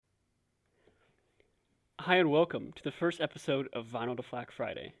Hi and welcome to the first episode of Vinyl to Flack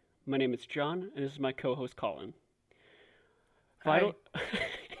Friday. My name is John, and this is my co-host Colin. Vinyl. Hi.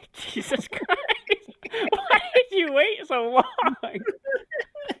 Jesus Christ! Why did you wait so long?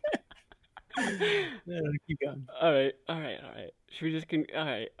 No, keep going. All right. Should we just all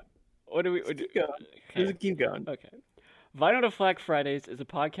right? What do we? Just keep going. Okay. Just keep going. Okay. Vinyl to Flack Fridays is a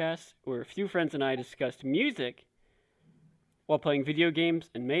podcast where a few friends and I discuss music while playing video games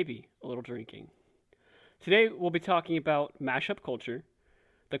and maybe a little drinking. Today we'll be talking about mashup culture,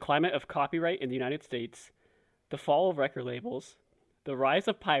 the climate of copyright in the United States, the fall of record labels, the rise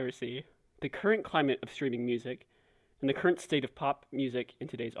of piracy, the current climate of streaming music, and the current state of pop music in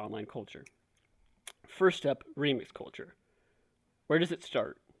today's online culture. First up, remix culture. Where does it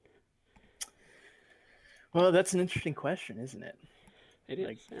start? Well, that's an interesting question, isn't it? It is.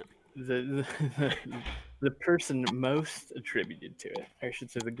 Like, Yeah. The person most attributed to it, or I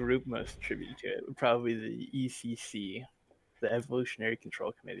should say the group most attributed to it, would probably be the ECC, the Evolutionary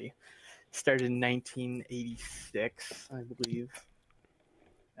Control Committee. Started in 1986, I believe.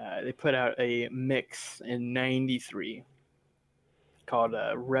 They put out a mix in 93 called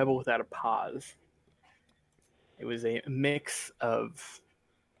Rebel Without a Pause. It was a mix of,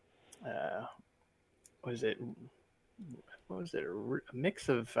 what was it, a mix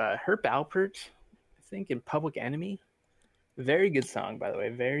of Herb Alpert, I think, and Public Enemy. Very good song, by the way.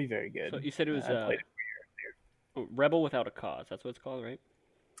 Very, very good. So you said it was I played Rebel Without a Cause. That's what it's called, right?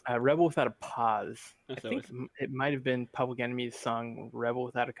 Rebel Without a Pause. Oh, I so think it might have been Public Enemy's song Rebel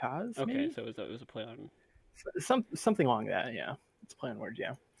Without a Cause. Okay, maybe? so it was a play on. Something along that, yeah. It's a play on words,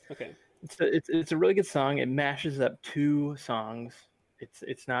 yeah. Okay. It's a really good song. It mashes up two songs.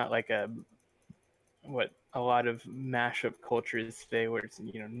 It's not like what a lot of mashup culture is today, where it's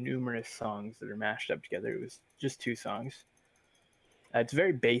numerous songs that are mashed up together. It was just two songs. It's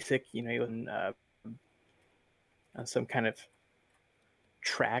very basic, on some kind of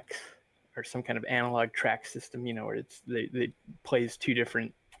track or some kind of analog track system, where they plays two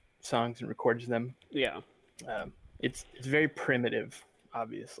different songs and records them. Yeah. It's very primitive,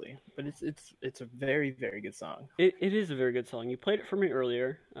 obviously, but it's a very, very good song. It is a very good song. You played it for me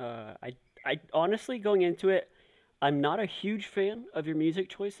earlier. I honestly, going into it, I'm not a huge fan of your music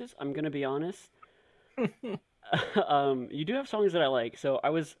choices. I'm gonna be honest. You do have songs that I like, so I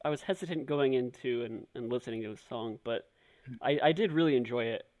was hesitant going into and listening to the song, but I did really enjoy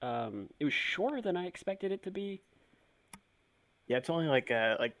it. It was shorter than I expected it to be. Yeah, it's only like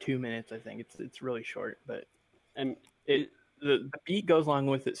 2 minutes, I think. It's really short, but And the beat goes along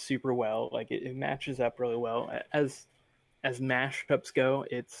with it super well. Like it matches up really well. As mashups go,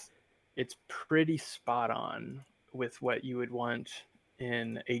 it's pretty spot on with what you would want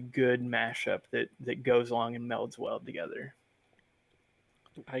in a good mashup that goes along and melds well together.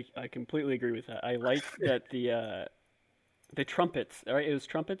 I completely agree with that. I like that the trumpets. All right, it was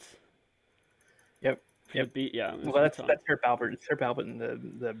trumpets. Yep. For Yep. the beat, yeah. Well, that's Herb Alpert. It's Herb Alpert and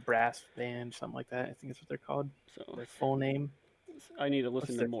the brass band, something like that. I think that's what they're called. So Their full name. I need to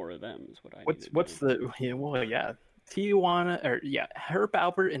listen to more of them. Is what I. What's the Tijuana, or Herb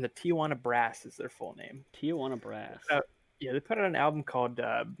Alpert and the Tijuana Brass is their full name. Tijuana Brass. They put out an album called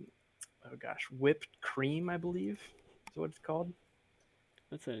Whipped Cream, I believe is what it's called.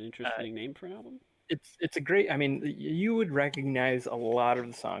 That's an interesting name for an album. It's a great. I mean, you would recognize a lot of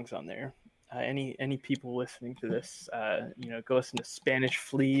the songs on there. Any people listening to this, go listen to Spanish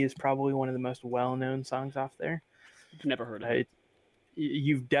Flea is probably one of the most well-known songs off there. I've never heard of it.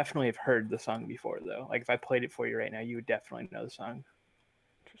 You've definitely have heard the song before, though. Like if I played it for you right now, you would definitely know the song.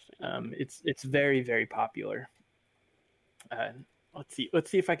 Interesting. It's very, very popular. Let's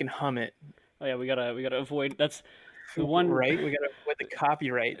see if I can hum it. Oh yeah, we gotta avoid. That's the one, right? We gotta avoid the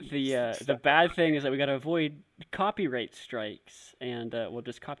copyright. The bad thing is that we gotta avoid copyright strikes and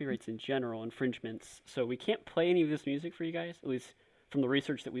just copyrights in general, infringements. So we can't play any of this music for you guys. At least from the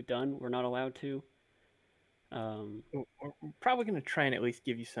research that we've done, we're not allowed to. We're probably going to try and at least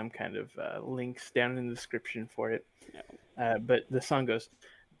give you some kind of links down in the description for it. Yeah. But the song goes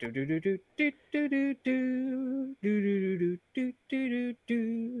do do do do do do do do do do do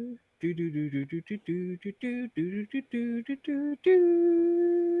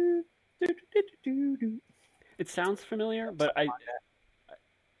do do. It sounds familiar, but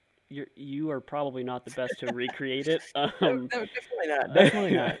you are probably not the best to recreate it. No, definitely not.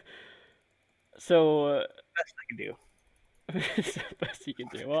 Definitely not. So Best I can do. it's the best you can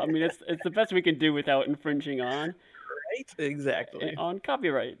do. Well, I mean, it's the best we can do without infringing on Right? Exactly. on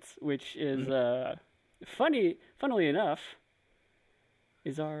copyrights, which is funnily enough,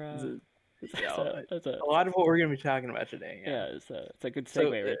 is our A lot of what we're going to be talking about today. it's a good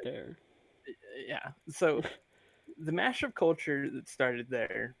segue right there. Yeah. So the mashup culture that started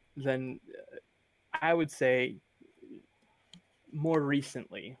there, then I would say more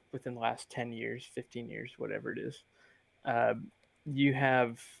recently, within the last 10 years, 15 years, whatever it is, uh, you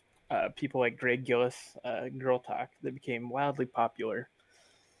have people like Greg Gillis, Girl Talk, that became wildly popular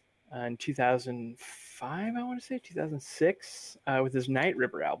in 2005, I want to say 2006, with his Night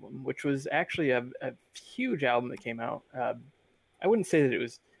River album, which was actually a huge album that came out. I wouldn't say that it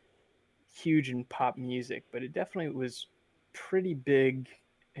was huge in pop music, but it definitely was pretty big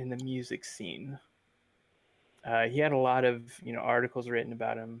in the music scene. He had a lot of articles written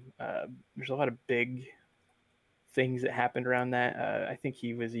about him. There's a lot of big things that happened around that. I think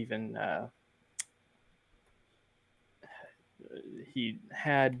he was even he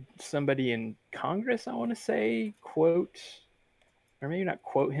had somebody in Congress, I want to say, quote, or maybe not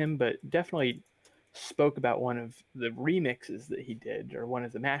quote him, but definitely spoke about one of the remixes that he did, or one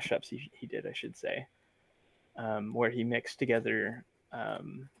of the mashups he did, I should say, where he mixed together, what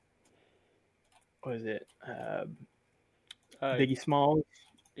was it, Biggie Smalls?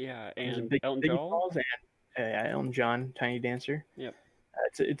 Yeah, Was it and Elton Biggie John. Smalls and Elton John, Tiny Dancer? Yep.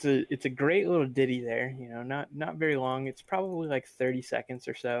 It's a great little ditty there. Not very long. It's probably like 30 seconds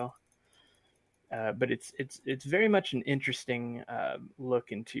or so. But it's very much an interesting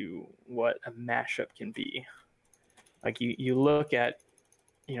look into what a mashup can be. Like you look at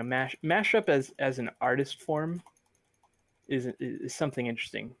mashup as an artist form is something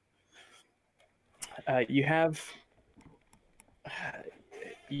interesting. You have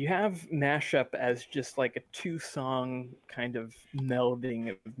mashup as just like a two-song kind of melding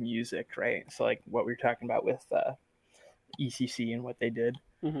of music, right? So like what we were talking about with ECC and what they did.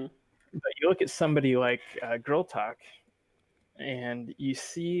 Mm-hmm. But you look at somebody like Girl Talk, and you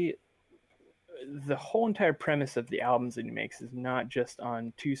see the whole entire premise of the albums that he makes is not just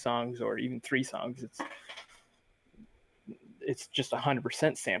on two songs or even three songs. It's just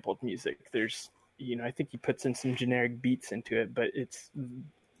 100% sampled music. There's I think he puts in some generic beats into it, but it's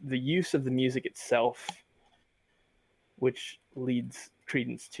the use of the music itself which leads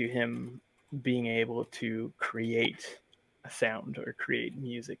credence to him being able to create a sound or create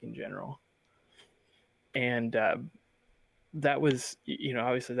music in general. And that was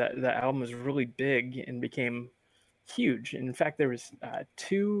obviously that album was really big and became huge. And in fact, there was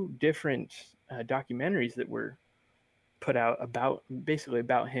two different documentaries that were put out about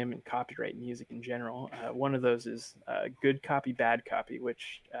him and copyright music in general. One of those is Good Copy Bad Copy,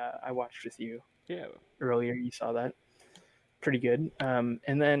 which I watched with you earlier. You saw that. Pretty good. And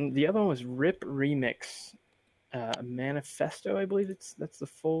then the other one was Rip Remix Manifesto, I believe that's the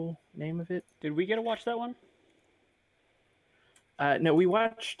full name of it. Did we get to watch that one? No, we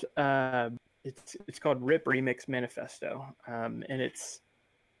watched. It's called Rip Remix Manifesto, and it's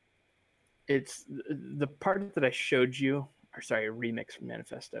the part that I showed you. Or sorry, a remix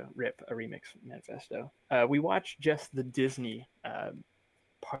manifesto. Rip a remix manifesto. We watched just the Disney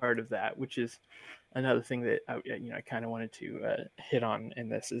part of that, which is another thing that I kind of wanted to hit on in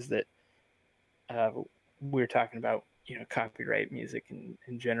this is that we're talking about copyright music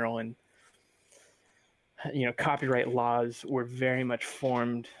in general, and copyright laws were very much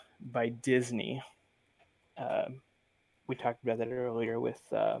formed by Disney. We talked about that earlier with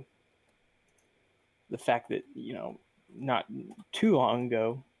the fact that not too long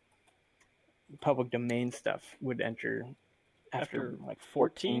ago, public domain stuff would enter after like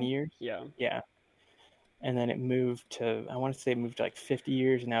 14 years. Yeah. And then it moved to, I want to say it moved to like 50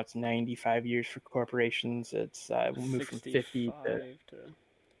 years, and now it's 95 years for corporations. It's moved from 50 to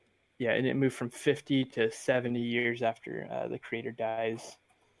yeah, and it moved from 50 to 70 years after the creator dies.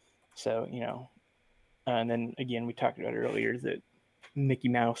 So, and then again, we talked about earlier that Mickey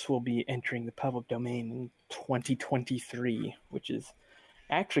Mouse will be entering the public domain in 2023, which is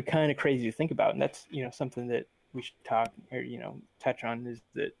actually kind of crazy to think about. And that's, something that we should talk or, touch on, is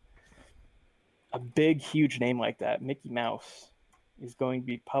that a big, huge name like that, Mickey Mouse, is going to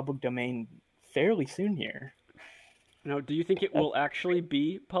be public domain fairly soon here. Now, do you think it will actually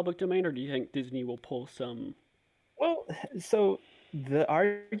be public domain, or do you think Disney will pull some? Well, so the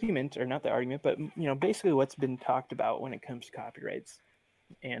argument, or not the argument, but basically what's been talked about when it comes to copyrights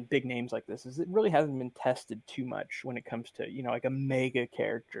and big names like this is it really hasn't been tested too much when it comes to like a mega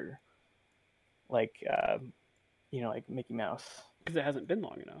character like like Mickey Mouse, because it hasn't been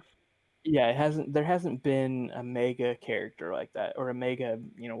long enough. Yeah, it hasn't. There hasn't been a mega character like that, or a mega.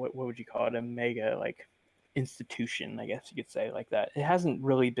 What would you call it? A mega like institution, I guess you could say, like that. It hasn't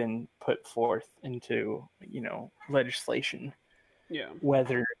really been put forth into legislation. Yeah.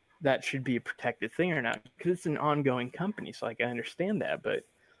 Whether that should be a protected thing or not, because it's an ongoing company. So like I understand that, but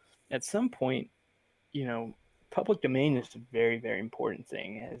at some point, you know, public domain is a very, very important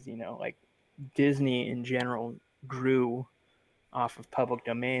thing. As you know, like Disney in general grew off of public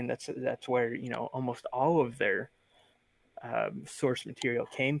domain. That's where almost all of their source material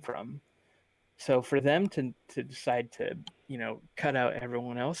came from. So for them to decide to cut out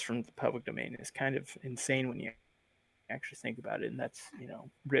everyone else from the public domain is kind of insane when you actually think about it. And that's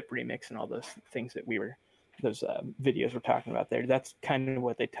Rip Remix and all those things that those videos we're talking about there. That's kind of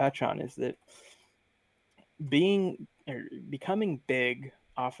what they touch on, is that becoming big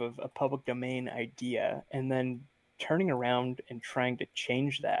off of a public domain idea and then turning around and trying to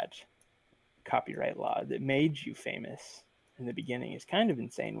change that copyright law that made you famous in the beginning is kind of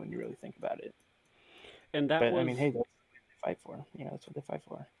insane when you really think about it. And that But was, I mean, hey, that's what they fight for. That's what they fight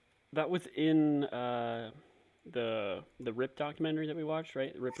for. that was in the Rip documentary that we watched,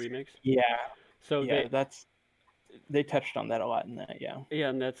 right? The Rip Remix. Yeah. So yeah, they touched on that a lot in that. Yeah. Yeah,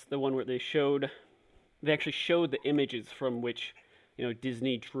 and that's the one where they actually showed the images from which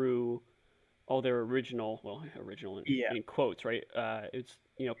Disney drew all their original in quotes, right? It's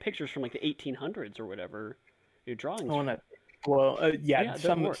pictures from like the 1800s or whatever. Your drawings.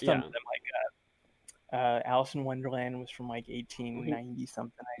 Some of them, like Alice in Wonderland was from like 1890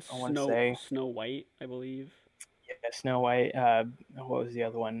 something. I want to say Snow White, I believe. Yeah, Snow White. What was the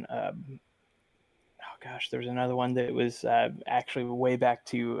other one? Oh gosh, there was another one that was actually way back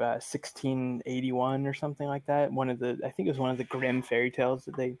to 1681 or something like that. I think it was one of the Grimm fairy tales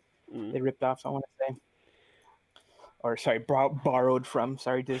that they ripped off. I want to say, or sorry, borrowed from.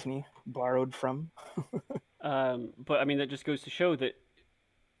 Sorry, Disney, borrowed from. But I mean, that just goes to show that,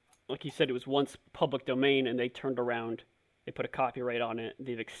 like you said, it was once public domain, and they turned around, they put a copyright on it.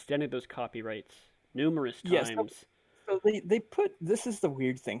 They've extended those copyrights numerous times. Yes. So they put, this is the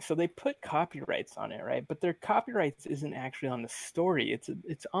weird thing. So they put copyrights on it, right? But their copyrights isn't actually on the story.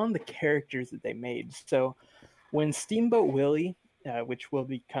 It's on the characters that they made. So when Steamboat Willie, which will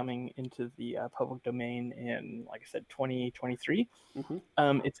be coming into the public domain in, like I said, 2023,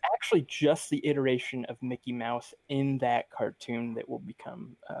 it's actually just the iteration of Mickey Mouse in that cartoon that will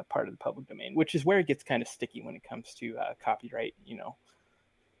become part of the public domain, which is where it gets kind of sticky when it comes to copyright,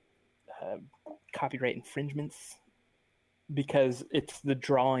 copyright infringements, because it's the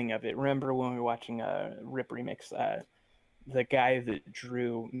drawing of it. Remember when we were watching Rip Remix, the guy that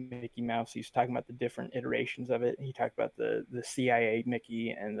drew Mickey Mouse, he's talking about the different iterations of it. He talked about the CIA Mickey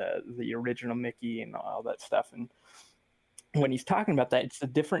and the original Mickey and all that stuff. And when he's talking about that, it's the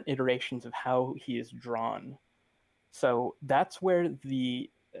different iterations of how he is drawn. So that's where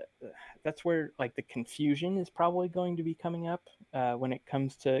like the confusion is probably going to be coming up when it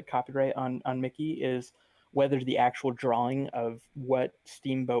comes to copyright on Mickey, is whether the actual drawing of what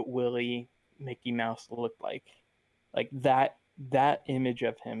Steamboat Willie Mickey Mouse looked like that image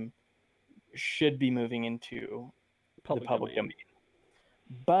of him should be moving into the public domain.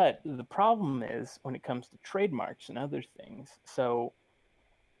 But the problem is when it comes to trademarks and other things. So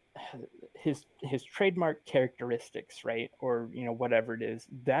his trademark characteristics, right? Or, whatever it is,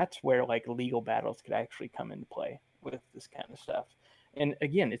 that's where like legal battles could actually come into play with this kind of stuff. And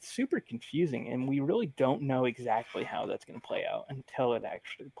again, it's super confusing, and we really don't know exactly how that's going to play out until it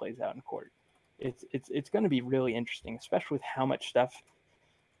actually plays out in court. It's going to be really interesting, especially with how much stuff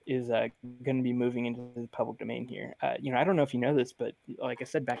is going to be moving into the public domain here. I don't know if you know this, but like I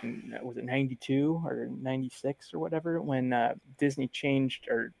said, back in, was it 92 or 96 or whatever, when Disney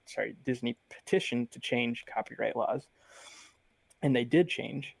petitioned to change copyright laws, and they did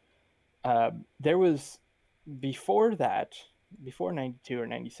change. There was, before 92 or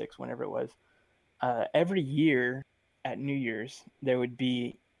 96, whenever it was, every year at New Year's, there would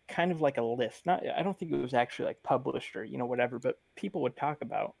be kind of like a list. I don't think it was actually like published or whatever, but people would talk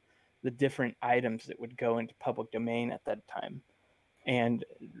about the different items that would go into public domain at that time. And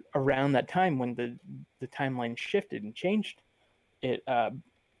around that time, when the timeline shifted and changed, it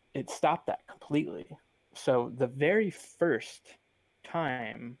stopped that completely. So the very first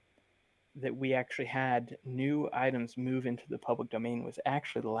time that we actually had new items move into the public domain was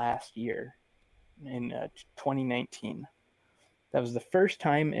actually last year in 2019. That was the first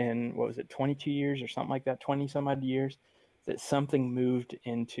time in, 22 years or something like that, 20 some odd years, that something moved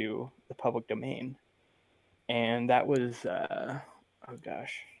into the public domain. And that was, oh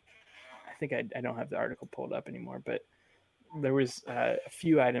gosh, I think I don't have the article pulled up anymore, but there was a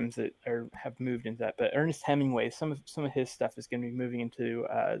few items that have moved into that. But Ernest Hemingway, some of his stuff is going to be moving into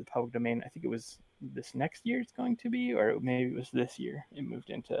the public domain. I think it was this next year it's going to be, or maybe it was this year it moved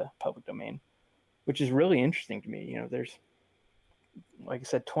into public domain, which is really interesting to me. There's, like I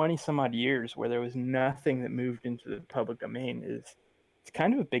said, 20 some odd years where there was nothing that moved into the public domain it's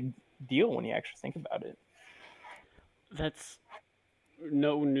kind of a big deal when you actually think about it. That's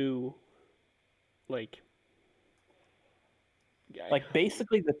no new, like, Like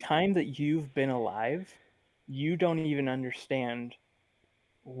basically the time that you've been alive, you don't even understand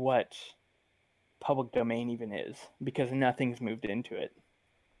what public domain even is because nothing's moved into it.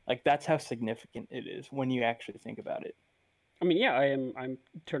 Like that's how significant it is when you actually think about it. I mean, yeah, I'm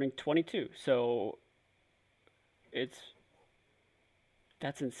turning 22, so it's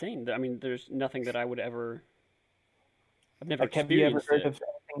that's insane. I mean, there's nothing that I would ever. I've never Like, have you ever experienced heard it. of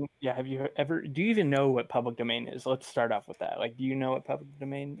anything? Yeah, have you ever? Do you even know what public domain is? Let's start off with that. Like, do you know what public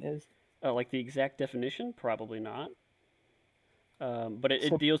domain is? Like the exact definition, probably not. But it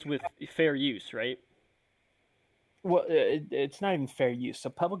So, deals with fair use, right? well, it's not even fair use. So,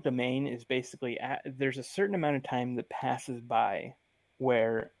 public domain is basically there's a certain amount of time that passes by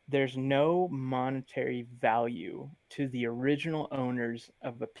where there's no monetary value to the original owners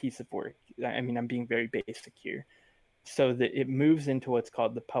of a piece of work. I mean, I'm being very basic here. So that it moves into what's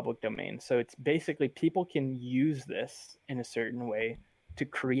called the public domain. So it's basically people can use this in a certain way to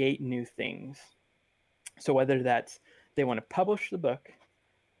create new things. So whether that's they want to publish the book,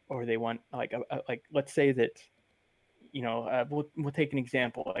 or they want like let's say that we'll take an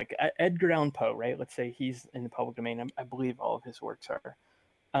example like Edgar Allan Poe, right? Let's say he's in the public domain. I believe all of his works are.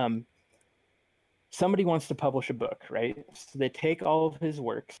 Um, Somebody wants to publish a book, right? So they take all of his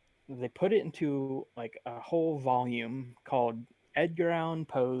works, they put it into like a whole volume called Edgar Allan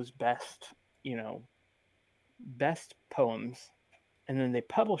Poe's best poems, and then they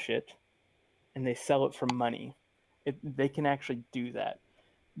publish it and they sell it for money. They can actually do that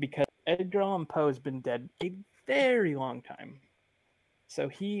because Edgar Allan Poe has been dead a very long time. So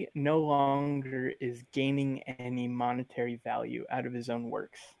he no longer is gaining any monetary value out of his own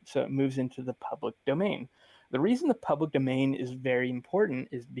works. So it moves into the public domain. The reason the public domain is very important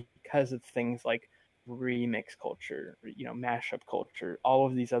is because of things like remix culture, mashup culture, all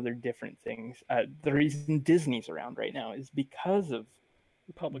of these other different things. The reason Disney's around right now is because of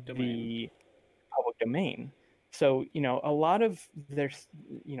Public domain. the public domain. So a lot of their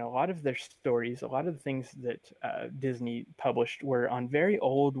stories, a lot of the things that Disney published were on very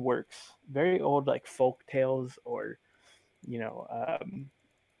old works, very old like folk tales or you know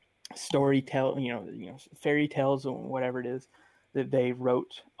story fairy tales or whatever it is that they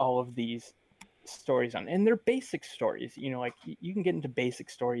wrote all of these stories on, and they're basic stories. Like you can get into basic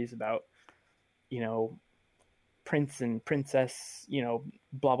stories about you know prince and princess,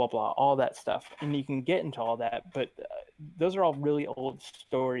 blah blah blah, all that stuff, and you can get into all that. But those are all really old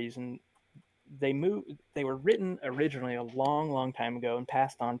stories, and they were written originally a long, long time ago and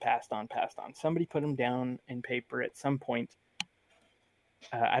passed on, passed on, passed on. Somebody put them down in paper at some point.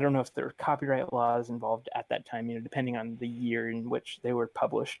 I don't know if there were copyright laws involved at that time, depending on the year in which they were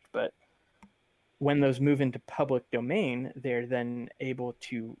published. But when those move into public domain, they're then able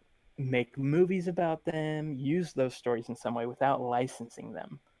to make movies about them, use those stories in some way without licensing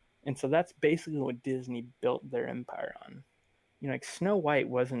them. And so that's basically what Disney built their empire on. Like Snow White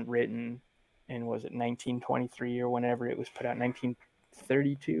wasn't written in, was it 1923 or whenever it was put out,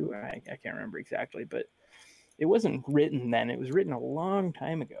 1932? I can't remember exactly, but it wasn't written then. It was written a long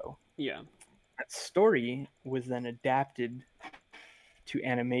time ago. Yeah. That story was then adapted to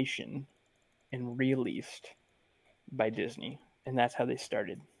animation and released by Disney, and that's how they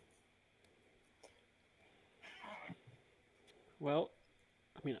started. Well,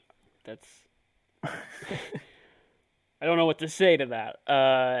 I mean, that's. I don't know what to say to that.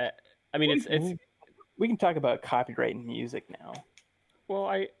 I mean, it's. We can talk about copyright in music now.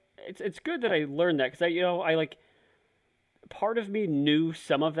 Well, it's good that I learned that because I like. Part of me knew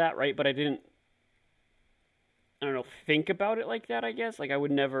some of that, right? But I didn't. I don't know. Think about it like that. I guess like I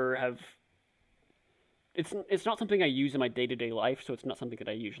would never have. It's not something I use in my day-to-day life, so it's not something that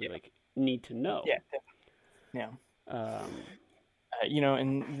I usually like need to know. Yeah.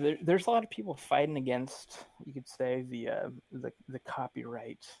 And there's a lot of people fighting against, you could say, the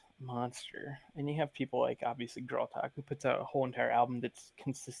copyright monster. And you have people like obviously Girl Talk, who puts out a whole entire album that's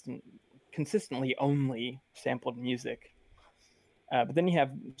consistently only sampled music. But then you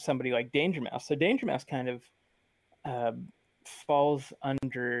have somebody like Danger Mouse. So Danger Mouse kind of falls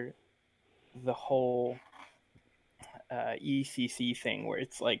under the whole ECC thing, where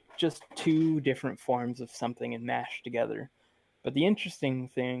it's like just two different forms of something and mashed together. But the interesting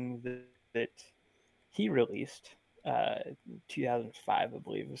thing that he released, 2005, I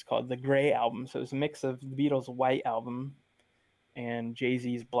believe, was called the Gray Album. So it was a mix of the Beatles' White Album and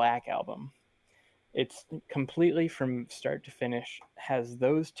Jay-Z's Black Album. It's completely from start to finish, has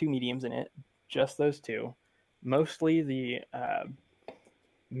those two mediums in it, just those two. Mostly the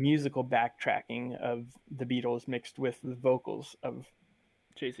musical backtracking of the Beatles mixed with the vocals of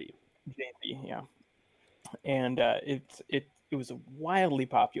Jay-Z. Jay-Z. Yeah, and it was wildly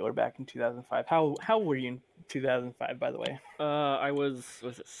popular back in 2005. How were you in 2005, by the way? I was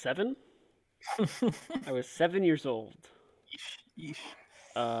it 7? I was 7 years old. Yeesh.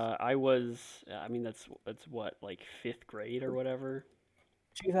 I mean, that's what, like 5th grade or whatever.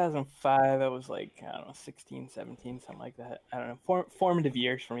 2005, I was like, I don't know, 16, 17, something like that. I don't know, formative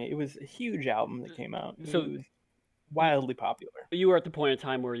years for me. It was a huge album that came out. So it was wildly popular. you were at the point in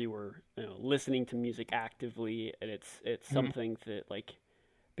time where you were, listening to music actively, and it's Mhm. something that, like,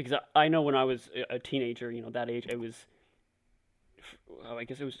 because I know when I was a teenager, that age, it was, I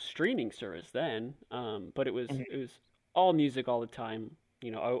guess it was a streaming service then, but it was Mhm. all music all the time. I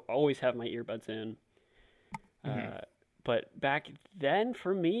always have my earbuds in. Mhm. But back then,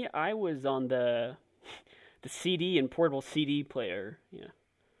 for me, I was on the CD and portable CD player. Yeah,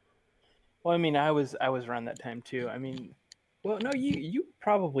 Well, I mean, I was around that time too. I mean, well, no, you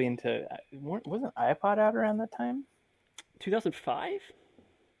probably into wasn't iPod out around that time? 2005.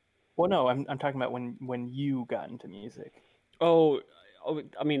 Well, no, I'm talking about when you got into music. Oh,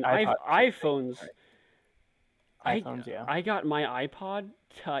 I mean, iPod, iPhones. iPhones, yeah. I got my iPod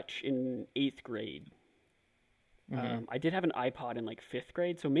Touch in 8th grade. Mhm. I did have an iPod in like 5th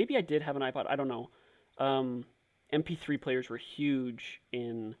grade, so maybe I did have an iPod. I don't know. MP3 players were huge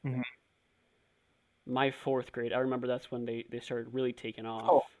in Mhm. my 4th grade. I remember that's when they started really taking off.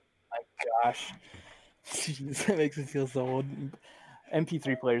 Oh my gosh, jeez, that makes me feel so old.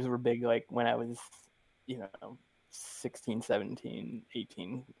 MP3 players were big like when I was, 16, 17,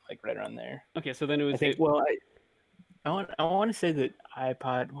 18, like right around there. Okay, so then it was. I think. Well, I want to say that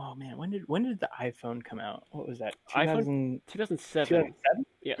iPod. Well, man, when did the iPhone come out? What was that? iPhone 2007. 2007?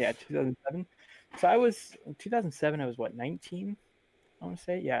 Yes. Yeah, 2007. So I was 2007. I was what, 19? I want to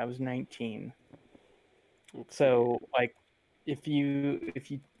say. Yeah, I was 19. So like, if you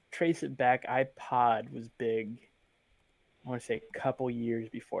trace it back, iPod was big. I want to say a couple years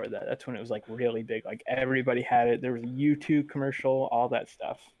before that. That's when it was like really big. Like everybody had it. There was a YouTube commercial, all that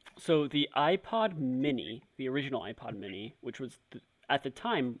stuff. So the iPod Mini, the original iPod Mini, which was at the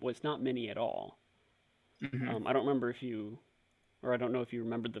time was not mini at all. Mhm. I don't remember I don't know if you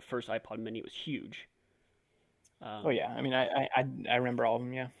remember the first iPod Mini. It was huge. Oh yeah, I mean, I remember all of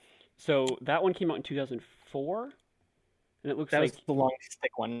them. Yeah, So that one came out in 2004, and it looks that like was the long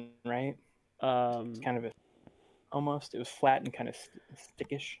stick one, right? um, It's kind of almost. It was flat and kind of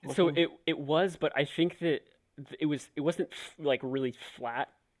stickish. so Looking. it was, but I think that it wasn't like really flat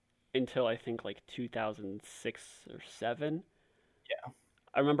until I think like 2006 or 7. Yeah.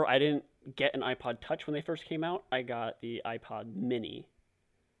 I remember I didn't get an iPod Touch when they first came out. I got the iPod Mini.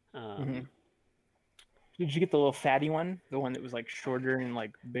 Mhm. Did you get the little fatty one, the one that was like shorter and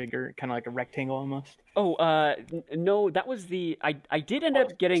like bigger, kind of like a rectangle almost? Oh, no, that was I did end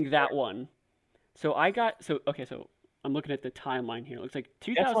up getting that one. So I got okay. So I'm looking at the timeline here. It looks like That's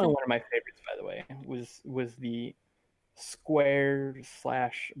 2000. one of my favorites, by the way. Was the square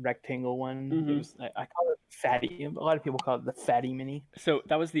 / rectangle one. It Mhm. was I call it fatty. A lot of people call it the fatty mini. So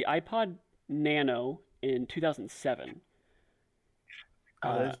that was the iPod Nano in 2007. Oh,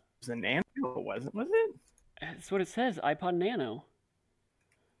 Uh, that was an Nano, wasn't was it? that's what it says. iPod Nano.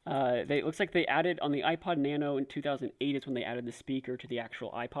 It looks like they added on the iPod Nano in 2008 is when they added the speaker to the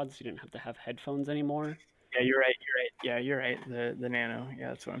actual iPod, so you didn't have to have headphones anymore. Yeah, you're right. You're right. Yeah, you're right. The Nano. Yeah,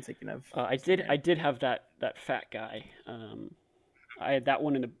 that's what I'm thinking of. I did have that fat guy. I had that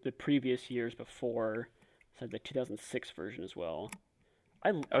one in the previous years before. So I had the 2006 version as well.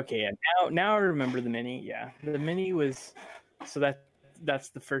 Okay, yeah. Now I remember the mini. Yeah, the mini was. So that's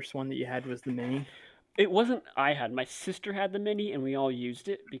the first one that you had was the mini. It wasn't I had. My sister had the mini, and we all used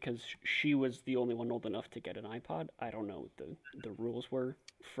it because she was the only one old enough to get an iPod. I don't know what the rules were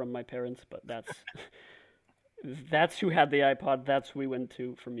from my parents, but that's who had the iPod. That's who we went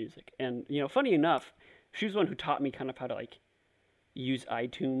to for music. And funny enough, she was the one who taught me kind of how to like use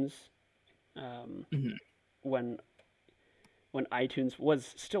iTunes Mhm. when iTunes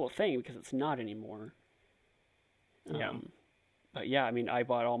was still a thing because it's not anymore. Yeah. But yeah, I mean, I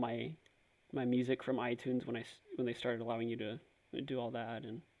bought all my music from iTunes when they started allowing you to do all that,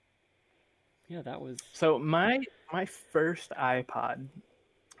 and yeah, that was. So my first iPod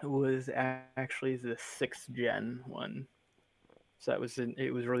was actually the 6th gen one. So it was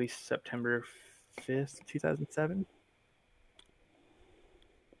released September 5th, 2007.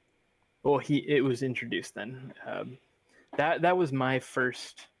 Well, it was introduced then. That was my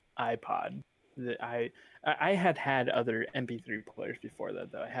first iPod. That I had other MP3 players before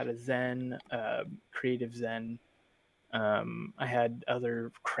that though. I had a Zen, Creative Zen. I had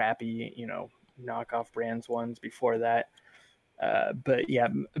other crappy, knockoff brands ones before that. But yeah,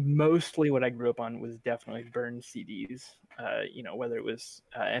 mostly what I grew up on was definitely burned CDs. Whether it was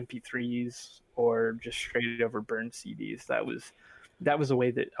MP3s or just straight over burned CDs. That was a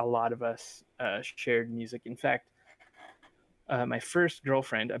way that a lot of us shared music. In fact, my first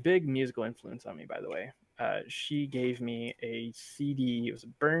girlfriend, a big musical influence on me, by the way. She gave me a CD. It was a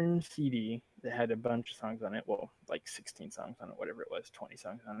burned CD that had a bunch of songs on it. Well, like 16 songs on it, whatever it was, 20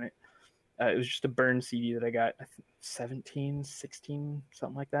 songs on it. It was just a burned CD that I got, I think 17, 16,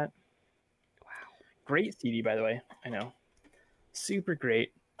 something like that. Wow. Great CD, by the way. I know. Super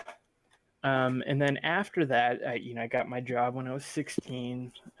great. And then after that, I got my job when I was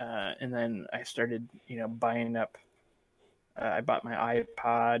 16. And then I started, buying up. I bought my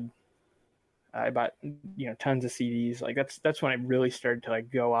iPod. I bought, tons of CDs. Like that's when I really started to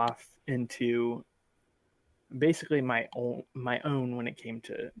like go off into basically my own when it came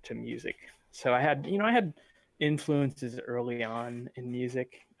to music. So I had influences early on in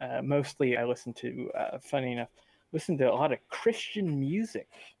music. Mostly I listened to funny enough, listened to a lot of Christian music.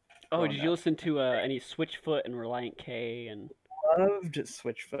 Oh, did you listen to any Switchfoot and Reliant K and Loved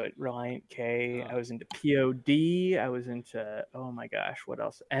Switchfoot, Reliant K. I was into POD. I was into, oh my gosh, what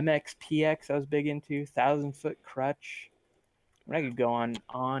else? MXPX I was big into. Thousand Foot Crutch. I could go on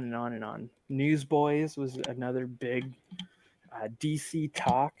and on and on. Newsboys was another big. DC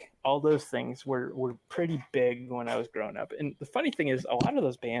Talk. All those things were pretty big when I was growing up. And the funny thing is, a lot of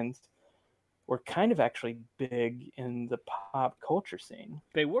those bands were kind of actually big in the pop culture scene.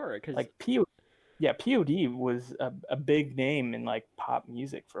 They were, because like POD was a big name in like pop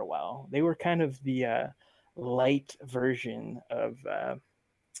music for a while. They were kind of the light version of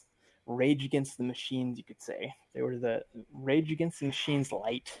Rage Against the Machines, you could say. They were the Rage Against the Machines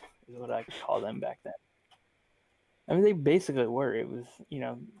light, is what I could call them back then. I mean, they basically were. It was,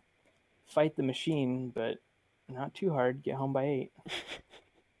 fight the machine, but not too hard. Get home by 8.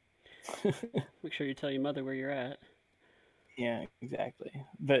 Make sure you tell your mother where you're at. Yeah, exactly.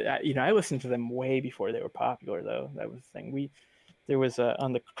 But I listened to them way before they were popular, though. That was the thing. There was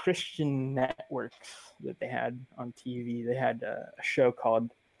on the Christian networks that they had on TV. They had a show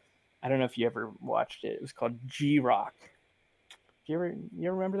called, I don't know if you ever watched it. It was called G-Rock. You ever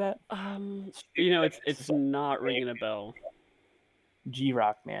remember that? It's not ringing a bell.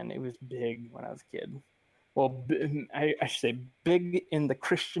 G-Rock, man, it was big when I was a kid. Well, I should say big in the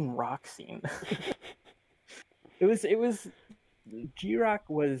Christian rock scene. It was G-Rock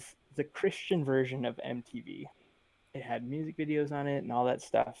was the Christian version of MTV. It had music videos on it and all that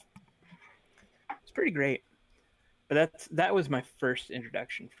stuff. It's pretty great. But that was my first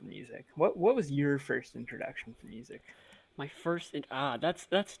introduction for music. What was your first introduction for music? My first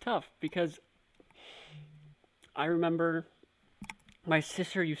that's tough, because I remember my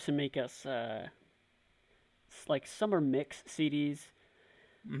sister used to make us like summer mix CDs.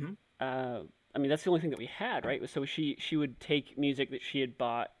 Mm-hmm. I mean, that's the only thing that we had, right? So she would take music that she had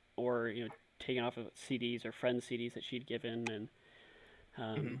bought or taken off of CDs or friends' CDs that she'd given,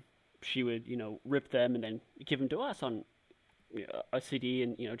 and she would rip them and then give them to us on a CD,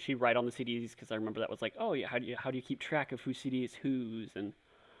 and she'd write on the CDs, because I remember that was like, oh yeah, how do you keep track of whose CD is whose, and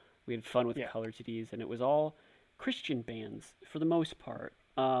we had fun with colored CDs, and it was all Christian bands for the most part.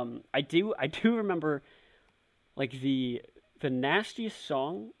 I do remember like the nastiest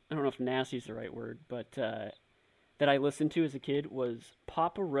song. I don't know if nasty is the right word, but that I listened to as a kid was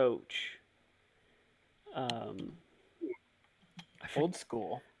Papa Roach. Old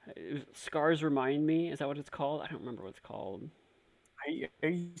school. Scars Remind Me. Is that what it's called? I don't remember what it's called. Are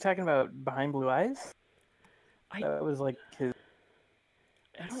you talking about Behind Blue Eyes? That was like his.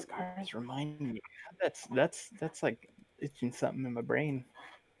 Scars Remind Me. That's like itching something in my brain.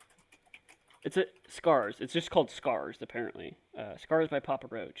 It's Scars. It's just called Scars, apparently. Scars by Papa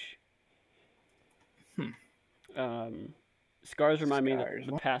Roach. Scars Remind Me that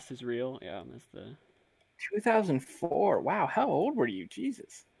the past is real. Yeah, that's the. 2004. Wow, how old were you?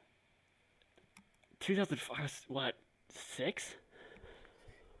 Jesus. 2005. What? 6?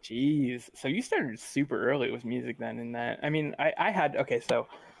 Jeez. So you started super early with music then. In that, I mean, I had So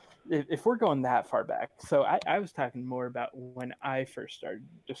if we're going that far back, so I was talking more about when I first started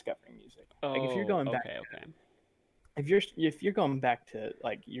discovering music. Like if you're going back, okay. If you're going back to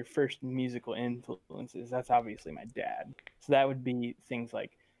like your first musical influences, that's obviously my dad. So that would be things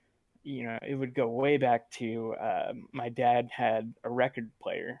like, it would go way back to my dad had a record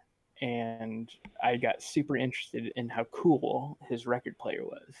player, and I got super interested in how cool his record player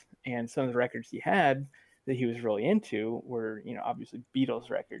was. And some of the records he had that he was really into were, obviously Beatles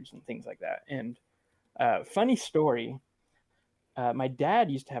records and things like that. And Funny story. My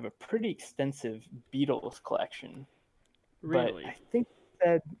dad used to have a pretty extensive Beatles collection, but Really? I think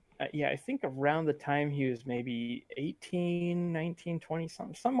that yeah, I think around the time he was maybe 18, 19, 20,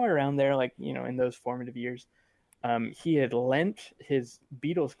 somewhere around there, like, in those formative years, he had lent his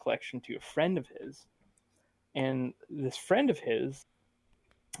Beatles collection to a friend of his, and this friend of his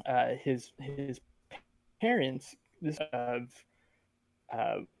parents, this of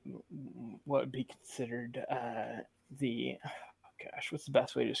uh, what would be considered the gosh, what's the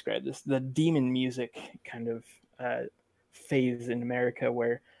best way to describe this? The demon music kind of phase in America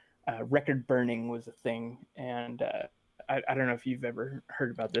where record burning was a thing, and I don't know if you've ever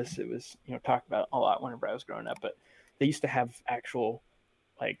heard about this. It was talked about a lot whenever I was growing up, but they used to have actual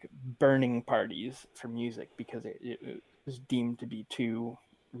like burning parties for music because it was deemed to be too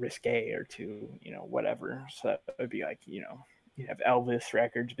risque or too whatever. So it would be like you have Elvis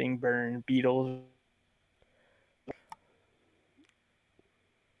records being burned, Beatles.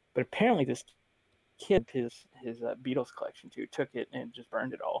 But apparently this kid, his Beatles collection too, took it and just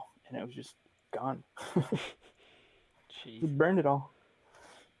burned it all, and it was just gone. Jeez. Just burned it all.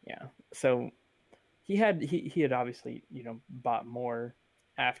 Yeah. So he had obviously bought more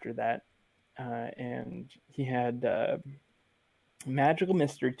after that, and he had Magical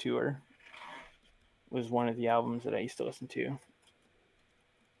Mystery Tour was one of the albums that I used to listen to.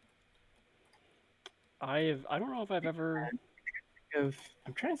 I don't know if I've ever.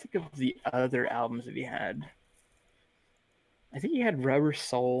 I'm trying to think of the other albums that he had. I think he had Rubber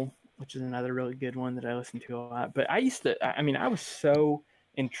Soul, which is another really good one that I listened to a lot. But I was so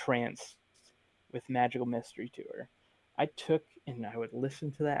entranced with Magical Mystery Tour. I would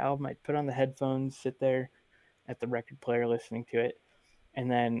listen to that album. I'd put on the headphones, sit there at the record player listening to it. And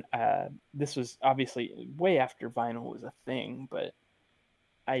then this was obviously way after vinyl was a thing, but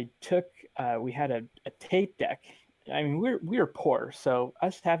we had a tape deck. I mean, we were poor, so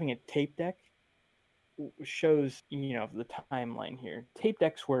us having a tape deck shows the timeline here. Tape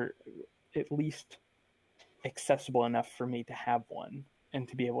decks were at least accessible enough for me to have one and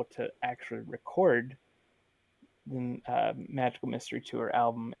to be able to actually record the Magical Mystery Tour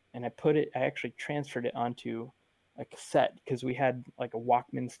album. And I actually transferred it onto a cassette because we had like a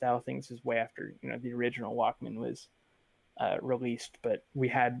Walkman style thing. This is way after the original Walkman was released, but we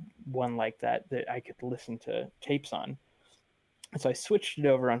had one like that I could listen to tapes on. And so I switched it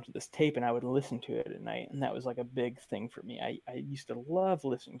over onto this tape, and I would listen to it at night, and that was like a big thing for me. I used to love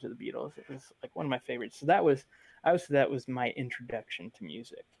listening to the Beatles. It was like one of my favorites. So that was my introduction to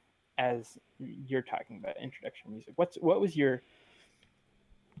music, as you're talking about introduction to music. What was your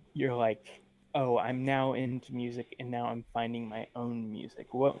like, oh, I'm now into music, and now I'm finding my own music?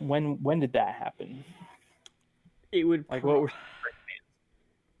 When did that happen? It would like what were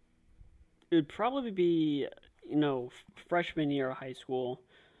it would probably be freshman year of high school.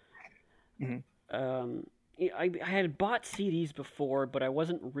 Mm-hmm. I had bought CDs before, but I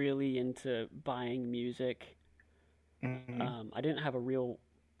wasn't really into buying music. Mm-hmm. I didn't have a real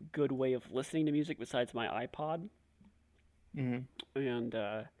good way of listening to music besides my iPod. Mm-hmm. And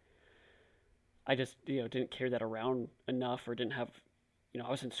I just didn't carry that around enough, or didn't have I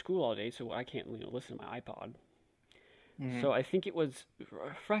was in school all day, so I can't listen to my iPod. Mm-hmm. So I think it was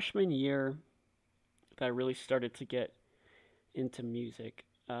freshman year that I really started to get into music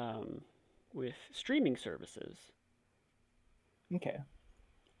with streaming services. Okay.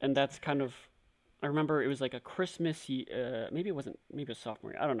 And that's kind of, I remember it was like a Christmas, maybe it wasn't, maybe it was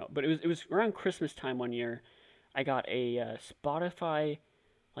sophomore year, I don't know, but it was around Christmas time one year. I got a Spotify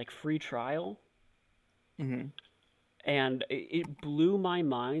like free trial. Mm-hmm. And it blew my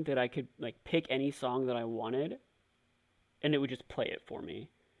mind that I could like pick any song that I wanted, and it would just play it for me.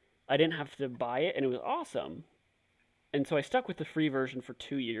 I didn't have to buy it, and it was awesome. And so I stuck with the free version for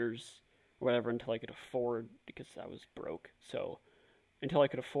 2 years, or whatever, until I could afford, because I was broke. So until I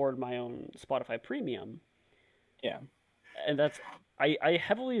could afford my own Spotify Premium. Yeah. And I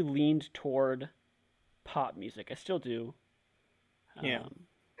heavily leaned toward pop music. I still do. Yeah.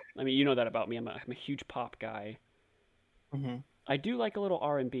 I mean, you know that about me. I'm a huge pop guy. Mm-hmm. I do like a little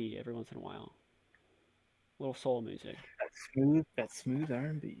R&B every once in a while. A little soul music. That smooth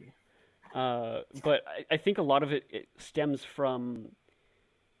R&B. But I think a lot of it stems from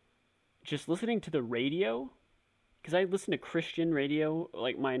just listening to the radio, because I listened to Christian radio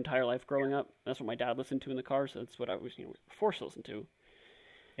like my entire life growing up. That's what my dad listened to in the car, so that's what I was forced to listen to.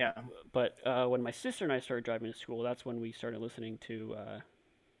 Yeah. But when my sister and I started driving to school, that's when we started listening to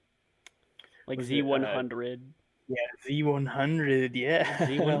like Was Z100. Yeah, Z100. Yeah.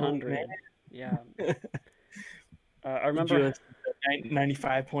 Z100. Oh, yeah. I Did you remember. listen to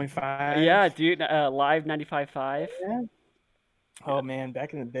 95.5. Yeah, dude. Live 95.5. Yeah. Oh man,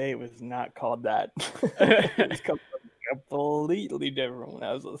 back in the day, it was not called that. It was called something completely different when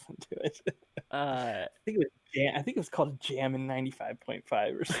I was listening to it. uh, I think it was called Jam in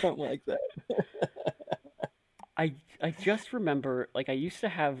 95.5 or something like that. I just remember like I used to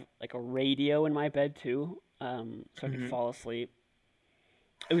have like a radio in my bed too, so I could Hmm. fall asleep.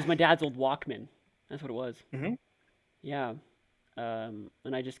 It was my dad's old Walkman. That's what it was. Hmm. Yeah. And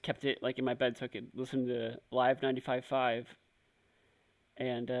I just kept it like in my bed so I could listen to Live 95.5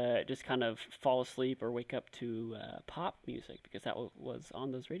 and just kind of fall asleep or wake up to pop music because that was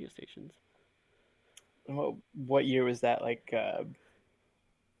on those radio stations. What year was that? Like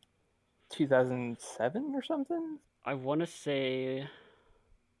 2007 or something? I want to say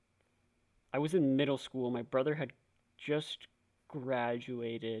I was in middle school. My brother had just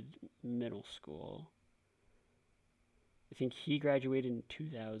graduated middle school. I think he graduated in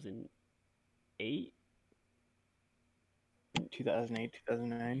 2008. 2008,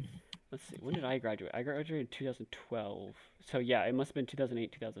 2009. Let's see, when did I graduate? I graduated in 2012. So yeah, it must have been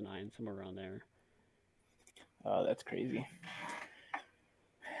 2008, 2009, somewhere around there. Oh, that's crazy.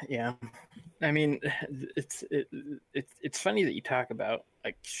 Yeah, I mean, it's funny that you talk about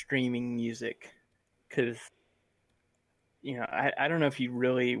like streaming music, because I don't know if you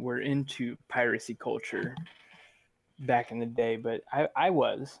really were into piracy culture back in the day, but I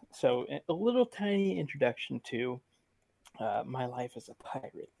was. So a little tiny introduction to my life as a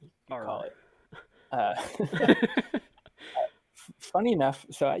pirate, you could call R. it. Uh, Funny enough,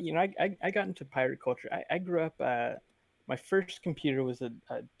 so I got into pirate culture. I grew up. My first computer was a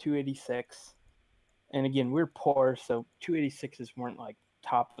 286, and again, we're poor, so 286s weren't like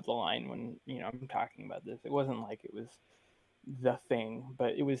top of the line when I'm talking about this. It wasn't like it was the thing,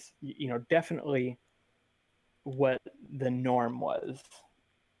 but it was definitely what the norm was.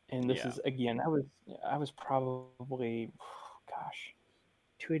 And this Yeah. is again, I was probably, gosh,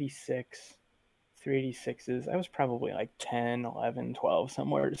 286, 386s. I was probably like 10, 11, 12,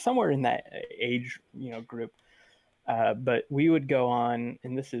 somewhere in that age group. But we would go on,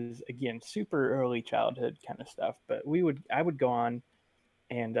 and this is again super early childhood kind of stuff. But I would go on,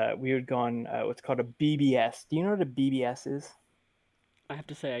 and we would go on what's called a BBS. Do you know what a BBS is? I have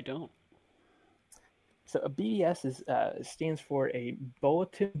to say I don't. So a BBS stands for a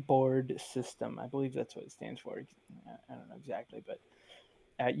bulletin board system. I believe that's what it stands for. I don't know exactly, but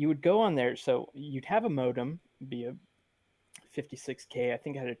you would go on there. So you'd have a modem, be a 56K. I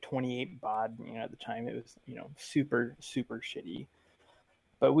think I had a 28 baud. At the time it was super super shitty.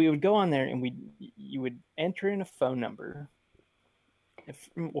 But we would go on there, and you would enter in a phone number.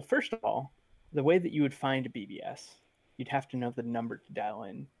 Well, first of all, the way that you would find a BBS, you'd have to know the number to dial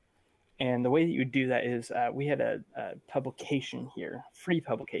in. And the way that you would do that is we had a publication here, free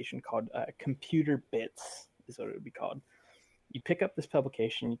publication called Computer Bits, is what it would be called. You pick up this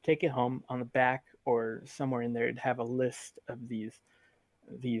publication, you take it home. On the back or somewhere in there, it'd have a list of these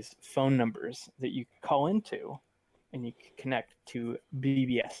phone numbers that you could call into, and you could connect to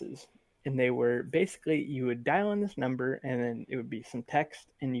BBSs. And they were basically, you would dial in this number, and then it would be some text,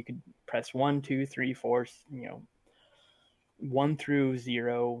 and you could press 1, 2, 3, 4, 1 through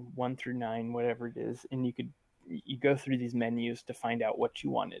 0, 1 through 9, whatever it is, and you go through these menus to find out what you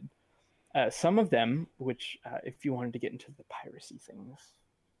wanted. Some of them, which if you wanted to get into the piracy things,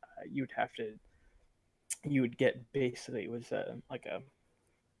 you would get, basically it was like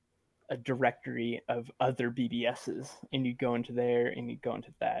a directory of other BBSs, and you'd go into there and you'd go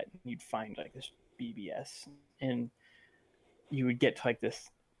into that, and you'd find like this BBS, and you would get to like this,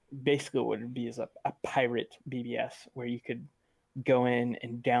 basically what it would be is a pirate BBS where you could go in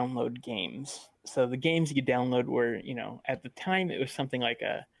and download games. So the games you could download were, at the time it was something like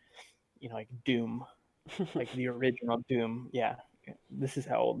like Doom, like the original Doom. Yeah, this is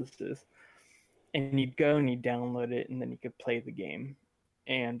how old this is. And you'd go and you'd download it, and then you could play the game.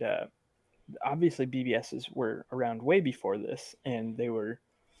 And obviously BBSs were around way before this, and they were,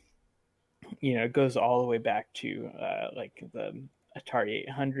 it goes all the way back to like the Atari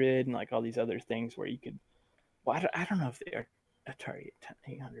 800 and like all these other things where you could, well, I don't know if they are Atari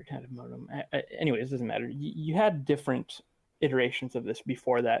 800 had a modem. Anyways, it doesn't matter. You had different iterations of this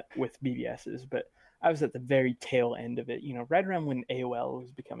before that with BBSs, but I was at the very tail end of it, right around when AOL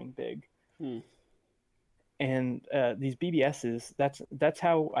was becoming big. Hmm. And these BBSs, that's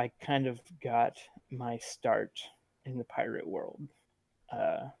how I kind of got my start in the pirate world.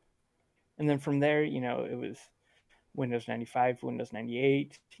 And then from there, it was Windows 95, Windows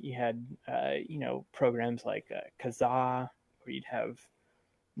 98. You had, programs like Kazaa, where you'd have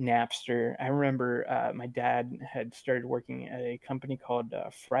Napster. I remember my dad had started working at a company called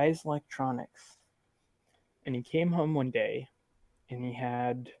Fry's Electronics, and he came home one day and he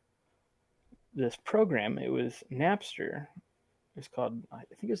had this program. It was Napster. It was called, I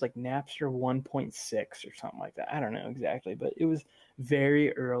think it was like Napster 1.6 or something like that. I don't know exactly, but it was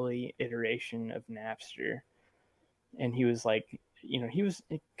very early iteration of Napster. And he was like, he was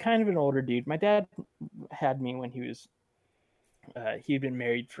kind of an older dude. My dad had me when he'd been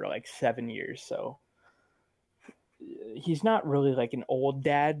married for like 7 years. So he's not really like an old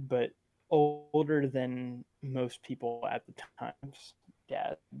dad, but older than most people at the time's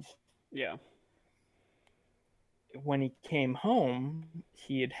dads. Yeah. When he came home,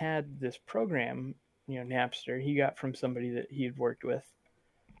 he had this program, Napster, he got from somebody that he had worked with.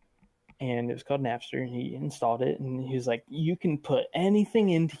 And it was called Napster, and he installed it, and he was like, you can put anything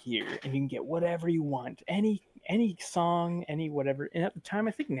into here, and you can get whatever you want, any song, any whatever. And at the time,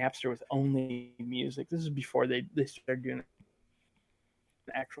 I think Napster was only music. This is before they started doing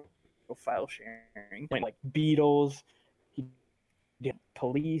actual file sharing, like Beatles, he did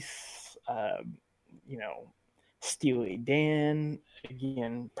Police, Steely Dan.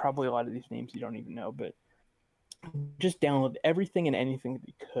 Again, probably a lot of these names you don't even know, but just download everything and anything that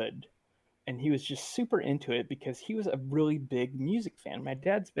he could. And he was just super into it because he was a really big music fan. My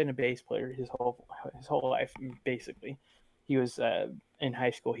dad's been a bass player his whole life, basically. He was in high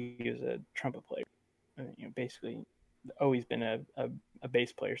school. He was a trumpet player. Basically, always been a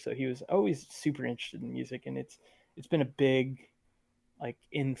bass player. So he was always super interested in music, and it's been a big like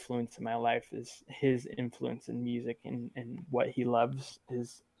influence in my life. Is his influence in music and what he loves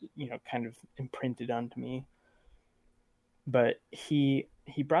is kind of imprinted onto me. But he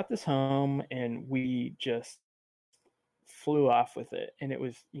brought this home, and we just flew off with it. And it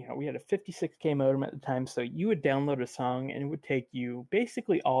was, we had a 56K modem at the time, so you would download a song and it would take you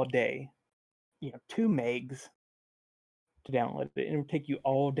basically all day, 2 megs to download it, and it would take you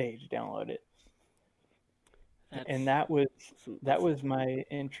all day to download it. And that was my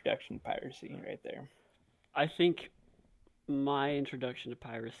introduction to piracy right there. I think my introduction to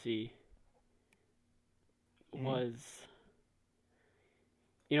piracy was,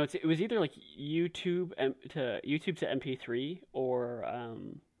 it was either like YouTube to MP3 or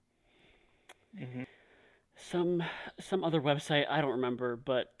some other website. I don't remember,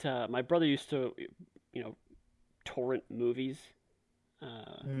 but my brother used to, torrent movies,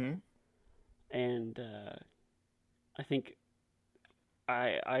 and I think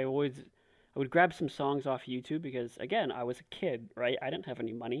I would grab some songs off YouTube because, again, I was a kid, right? I didn't have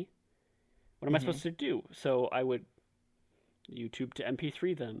any money. What am I supposed to do? So I would YouTube to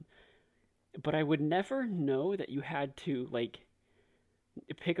MP3 them. But I would never know that you had to, like,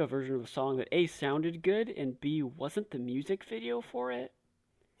 pick a version of a song that A, sounded good, and B, wasn't the music video for it.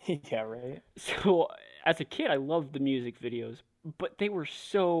 Yeah, right. So as a kid, I loved the music videos, but they were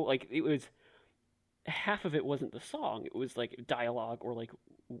so, like, it was, half of it wasn't the song. It was, like, dialogue or, like,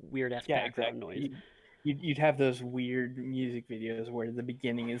 weird-ass background noise. You'd have those weird music videos where the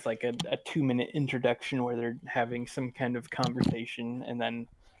beginning is like a 2-minute introduction where they're having some kind of conversation, and then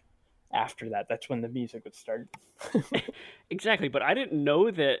after that, that's when the music would start. Exactly, but I didn't know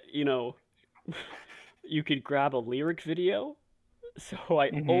that, you could grab a lyric video, so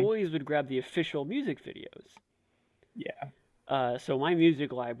I always would grab the official music videos. Yeah. So my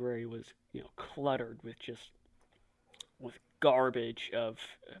music library was, cluttered with garbage of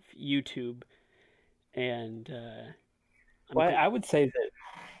YouTube. And I would say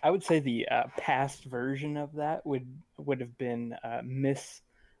the past version of that would have been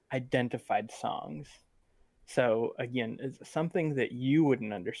misidentified songs. So again, it's something that you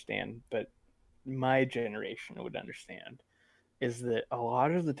wouldn't understand, but my generation would understand, is that a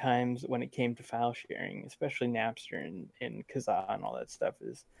lot of the times when it came to file sharing, especially Napster and Kazaa and all that stuff,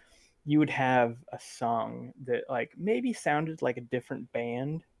 is you would have a song that like maybe sounded like a different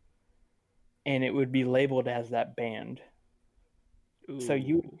band, and it would be labeled as that band. Ooh. So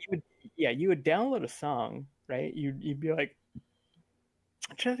you would download a song, right? You'd be like,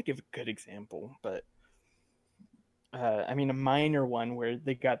 I'm trying to give a good example, but I mean a minor one where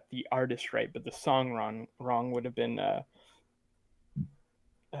they got the artist right, but the song wrong would have been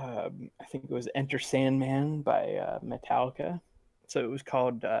I think it was Enter Sandman by Metallica. So it was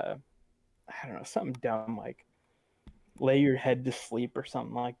called I don't know, something dumb like Lay Your Head to Sleep or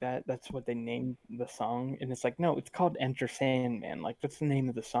something like that. That's what they named the song. And it's like, no, it's called Enter Sandman. Like, that's the name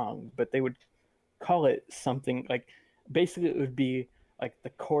of the song. But they would call it something like, basically it would be like the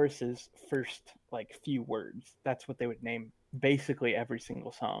chorus's first like few words. That's what they would name basically every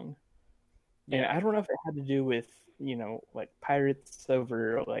single song. And Yeah. I don't know if it had to do with, like pirates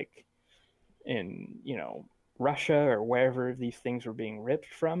over like in, Russia or wherever these things were being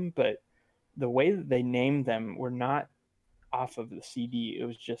ripped from, but the way that they named them were not off of the CD. It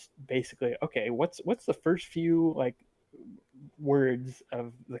was just basically, okay, what's the first few like words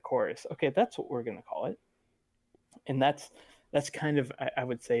of the chorus? Okay, that's what we're gonna call it. And that's kind of, I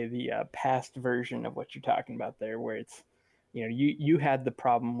would say, the past version of what you're talking about there, where it's, you had the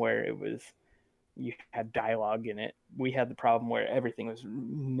problem where it was, you had dialogue in it. We had the problem where everything was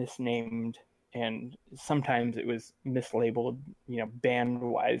misnamed, and sometimes it was mislabeled. Band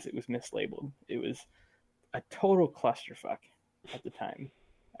wise, it was mislabeled. It was a total clusterfuck at the time.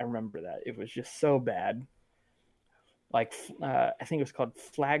 I remember that it was just so bad. Like I think it was called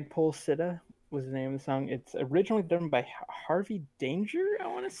Flagpole Sitta was the name of the song. It's originally done by Harvey Danger, I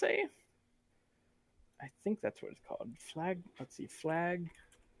want to say. I think that's what it's called. Let's see, Flag.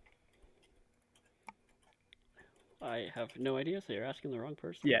 I have no idea, so you're asking the wrong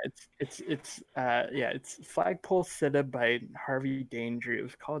person. Yeah, it's Flagpole Sitta by Harvey Danger. It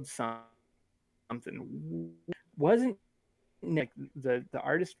was called something. Wasn't like the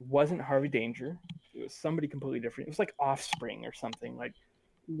artist wasn't Harvey Danger. It was somebody completely different. It was like Offspring or something, like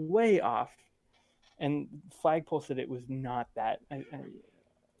way off. And Flagpole said it was not that.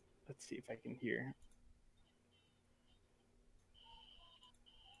 Let's see if I can hear.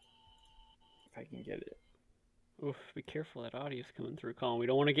 If I can get it. Oof, be careful, that audio's coming through, Colin. We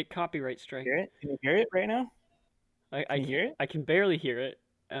don't want to get copyright strike. Hear it? Can you hear it right now? I you hear it? I can barely hear it.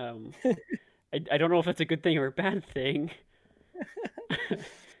 I don't know if that's a good thing or a bad thing.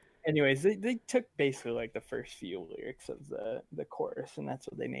 Anyways, they took basically like the first few lyrics of the chorus, and that's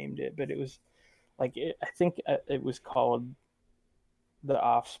what they named it. But it was like I think it was called The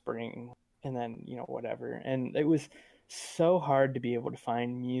Offspring, and then whatever. And it was so hard to be able to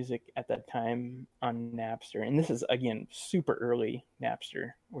find music at that time on Napster. And this is again super early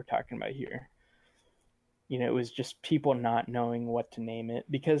Napster we're talking about here. It was just people not knowing what to name it,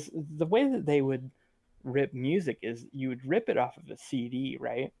 because the way that they would rip music is you would rip it off of a CD,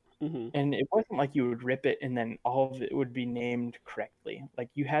 right? Mm-hmm. And it wasn't like you would rip it and then all of it would be named correctly. Like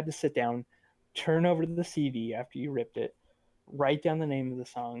you had to sit down, turn over the CD after you ripped it, write down the name of the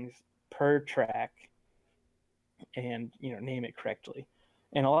songs per track, and name it correctly.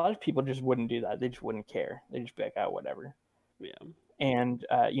 And a lot of people just wouldn't do that. They just wouldn't care. They just be like, oh, whatever. Yeah. And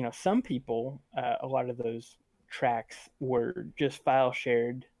some people, a lot of those tracks were just file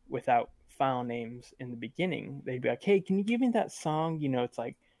shared without file names in the beginning. They'd be like, hey, can you give me that song? It's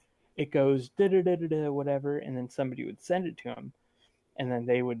like it goes da da da da da whatever, and then somebody would send it to them, and then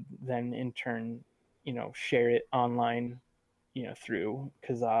they would then in turn share it online through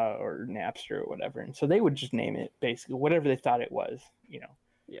Kazaa or Napster or whatever. And so they would just name it basically whatever they thought it was. Yeah.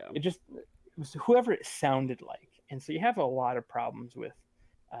 It was whoever it sounded like. And so you have a lot of problems with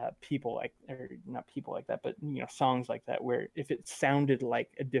people like, or not people like that, but songs like that, where if it sounded like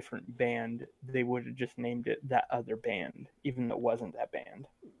a different band, they would have just named it that other band, even though it wasn't that band.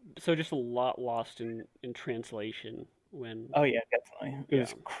 So just a lot lost in translation when. Oh yeah, definitely. It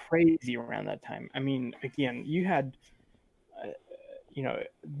was crazy around that time. I mean, again, you had,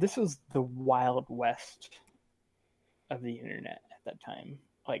 this was the Wild West of the internet at that time.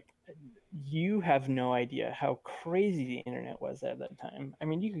 Like, you have no idea how crazy the internet was at that time. I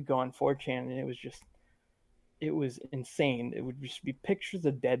mean, you could go on 4chan and it was insane. It would just be pictures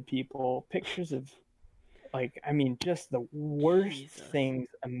of dead people, pictures of, like, I mean, just the worst things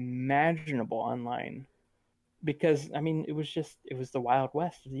imaginable online. Because, I mean, it was the Wild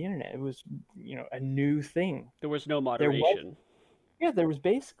West of the internet. It was, a new thing. There was no moderation. There was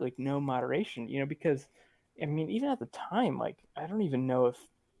basically no moderation, because, I mean, even at the time, like, I don't even know if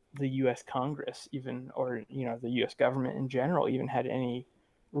the U.S. Congress even, or, the U.S. government in general even had any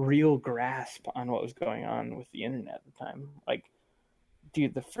real grasp on what was going on with the internet at the time. Like,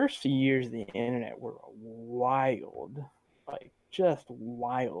 dude, the first few years of the internet were wild, like, just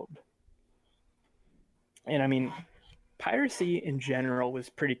wild. And I mean, piracy in general was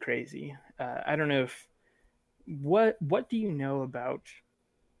pretty crazy. I don't know if, what do you know about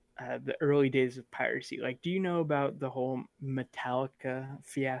the early days of piracy? Like, do you know about the whole Metallica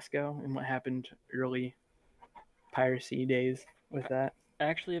fiasco and what happened early piracy days with that? I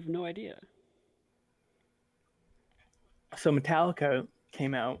actually have no idea. So Metallica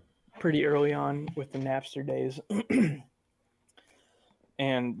came out pretty early on with the Napster days,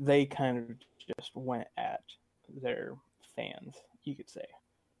 and they kind of just went at their fans, you could say.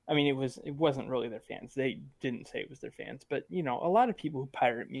 I mean, it wasn't really their fans. They didn't say it was their fans, but a lot of people who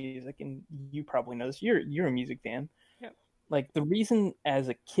pirate music, and you probably know this. You're a music fan. Yeah. Like the reason as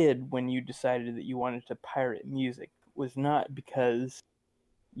a kid when you decided that you wanted to pirate music was not because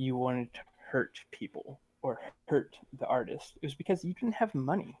you wanted to hurt people or hurt the artist. It was because you didn't have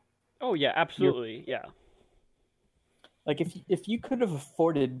money. Oh yeah, You're absolutely. Yeah. like if you could have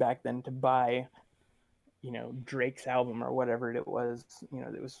afforded back then to buy, Drake's album or whatever it was,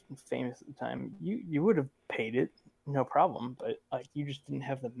 that was famous at the time, you would have paid it, no problem. But like you just didn't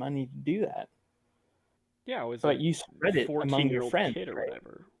have the money to do that. Yeah, I was But a you spread it among your 14-year-old friends, kid or right?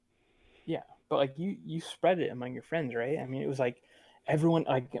 whatever. Yeah, but like you spread it among your friends, right? I mean, it was like everyone,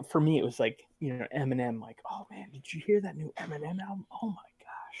 like for me it was like, Eminem, like, oh man, did you hear that new Eminem album? Oh my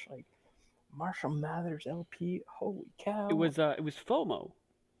gosh, like Marshall Mathers LP, holy cow. It was FOMO.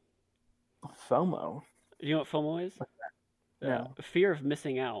 FOMO. Do you know what FOMO is? No. Fear of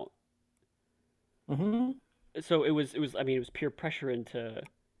missing out. Mm-hmm. So it was I mean it was peer pressure into,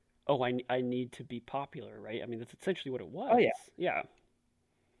 oh, I need to be popular, right? I mean that's essentially what it Oh was. yeah. Yeah.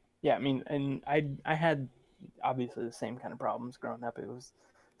 Yeah, I mean, and I had obviously the same kind of problems growing up. It was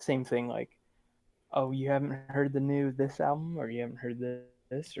same thing, like, oh, you haven't heard the new this album, or you haven't heard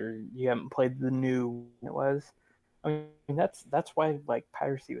this, or you haven't played the new it was. I mean, that's why like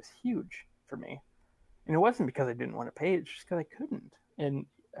piracy was huge for me, and it wasn't because I didn't want to pay; it's just because I couldn't. And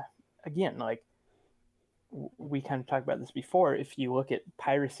again, like we kind of talked about this before. If you look at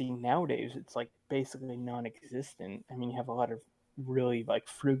piracy nowadays, it's like basically non-existent. I mean, you have a lot of really like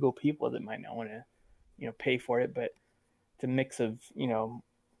frugal people that might not want to, pay for it, but the mix of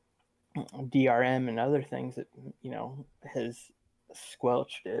DRM and other things that has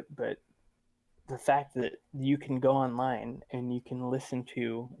squelched it. But the fact that you can go online and you can listen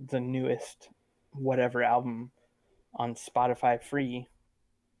to the newest whatever album on Spotify free,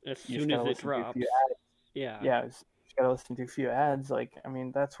 As you just soon gotta as it listen to a few drops. ads. Yeah. Yeah, you just gotta listen to a few ads. Like, I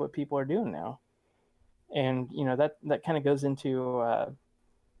mean, that's what people are doing now, and that kind of goes into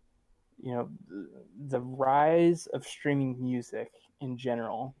you know the rise of streaming music in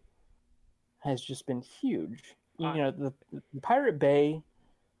general has just been huge. I, The Pirate Bay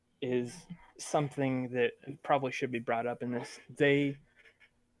is something that probably should be brought up in this. They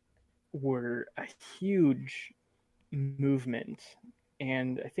were a huge movement,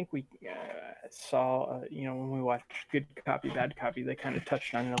 and I think we saw, when we watched Good Copy, Bad Copy, they kind of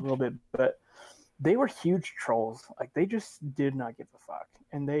touched on it a little bit, but they were huge trolls. Like they just did not give a fuck,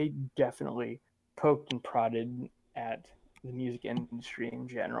 and they definitely poked and prodded at the music industry in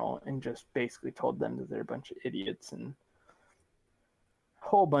general, and just basically told them that they're a bunch of idiots and a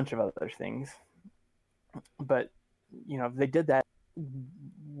whole bunch of other things. But they did that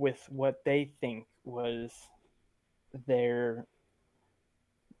with what they think was their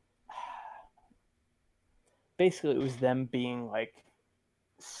basically it was them being like,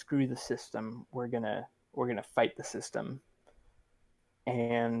 screw the system, we're gonna fight the system,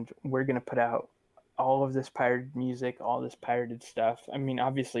 and we're gonna put out all of this pirated music, all this pirated stuff. I mean,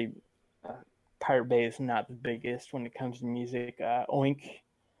 obviously, uh, Pirate Bay is not the biggest when it comes to music. Oink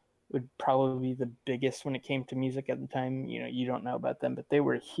would probably be the biggest when it came to music at the time. You don't know about them, but they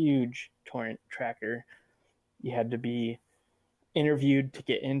were a huge torrent tracker. You had to be interviewed to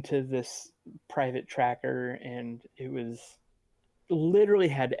get into this private tracker, and it was literally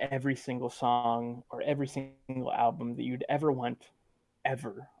had every single song or every single album that you'd ever want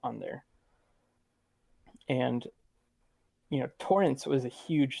ever on there. And torrents was a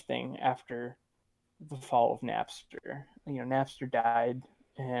huge thing after the fall of Napster. Napster died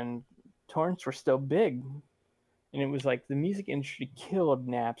and torrents were still big. And it was like the music industry killed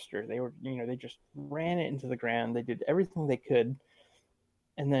Napster. They were, they just ran it into the ground. They did everything they could.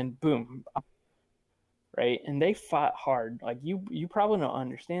 And then boom, right? And they fought hard. Like you probably don't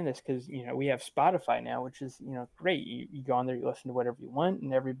understand this because we have Spotify now, which is great. You go on there, you listen to whatever you want,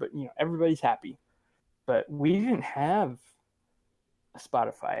 and everybody's happy. But we didn't have a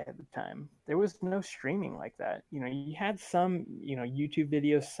Spotify at the time. There was no streaming like that. You had some YouTube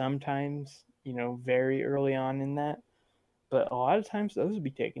videos sometimes. Very early on in that. But a lot of times those would be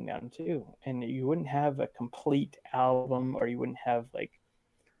taken down too, and you wouldn't have a complete album, or you wouldn't have like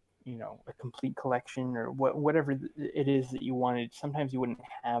a complete collection or whatever it is that you wanted. Sometimes you wouldn't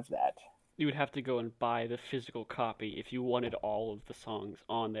have that. you would have to go and buy the physical copy if you wanted all of the songs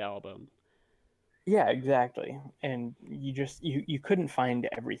on the album. Yeah, exactly. And you couldn't find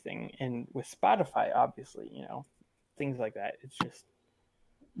everything. And with Spotify, obviously, things like that, it's just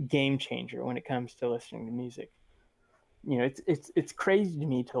game changer when it comes to listening to music. It's crazy to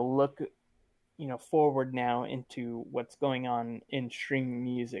me to look forward now into what's going on in streaming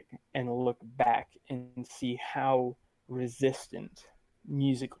music and look back and see how resistant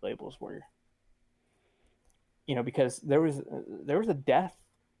music labels were. because there was a death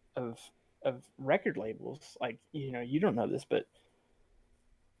of record labels. Like, you don't know this, but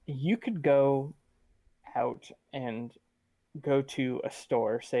you could go out and go to a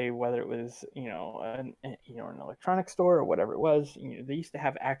store, say whether it was an electronic store or whatever it was. They used to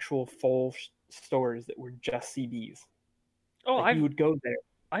have actual full stores that were just CDs. Oh, Like, you would go there,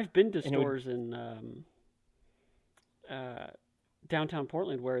 I've been to and it would. stores in uh, downtown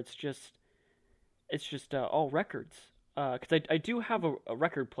Portland where it's just all records. Because I do have a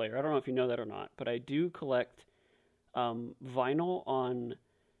record player. I don't know if you know that or not, but I do collect vinyl on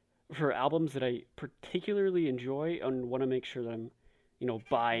for albums that I particularly enjoy and want to make sure that I'm,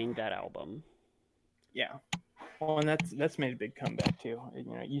 buying that album. Yeah. Well, and that's made a big comeback too.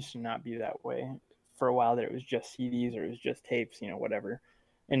 It used to not be that way. For a while there, it was just CDs or it was just tapes, whatever.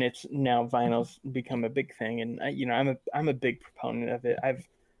 And it's now vinyl's become a big thing, and I'm a big proponent of it.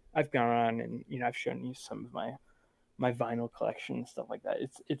 I've gone on and I've shown you some of my vinyl collection and stuff like that.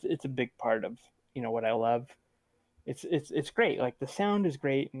 It's a big part of what I love. It's great. Like, the sound is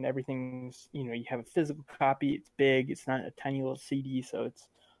great and everything's, you have a physical copy. It's big. It's not a tiny little CD, so it's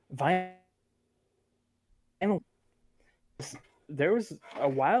vinyl. There was a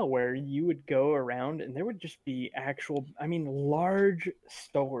while where you would go around and there would just be large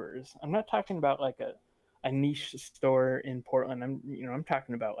stores. I'm not talking about like a niche store in Portland. I'm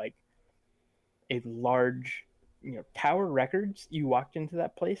talking about like a large, Tower Records. You walked into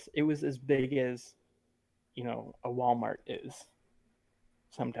that place, it was as big as, a Walmart is.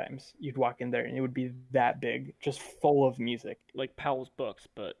 Sometimes you'd walk in there and it would be that big, just full of music. Like Powell's Books,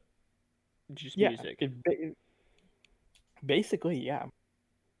 but just Yeah, music. basically, yeah.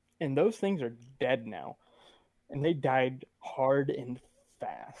 And those things are dead now. And they died hard and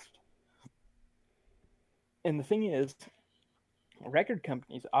fast. And the thing is, record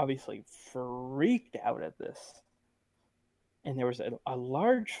companies obviously freaked out at this. And there was a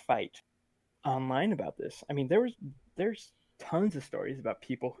large fight online about this. I mean, there's tons of stories about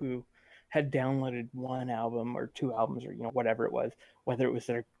people who had downloaded one album or two albums or whatever it was, whether it was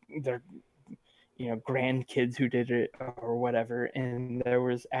their grandkids who did it or whatever, and there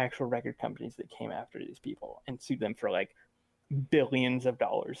was actual record companies that came after these people and sued them for like billions of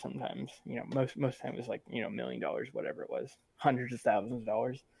dollars. Sometimes, most time it was like $1 million, whatever it was, hundreds of thousands of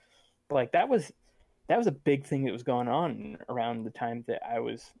dollars. But like, that was a big thing that was going on around the time that I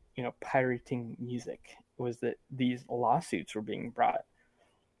was pirating music, was that these lawsuits were being brought.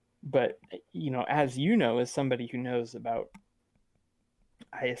 But as as somebody who knows about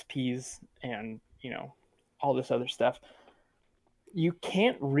ISPs and all this other stuff, you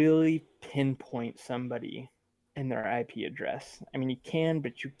can't really pinpoint somebody and their IP address. I mean, you can,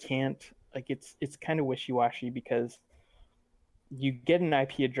 but you can't. Like, it's kind of wishy-washy, because you get an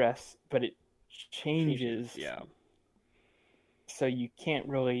IP address, but it changes. Yeah. So you can't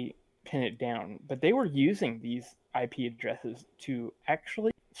really pin it down. But they were using these IP addresses to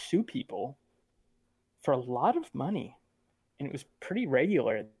actually sue people for a lot of money, and it was pretty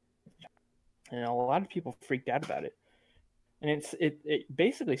regular. And a lot of people freaked out about it. And it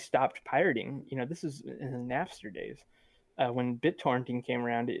basically stopped pirating. This is in the Napster days. When BitTorrenting came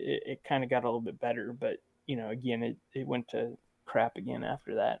around, it kind of got a little bit better. But, again, it went to crap again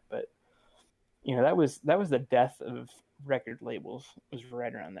after that. But, that was the death of record labels, was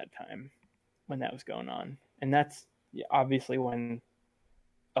right around that time when that was going on. And that's obviously when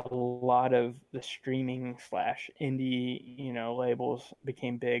a lot of the streaming / indie, labels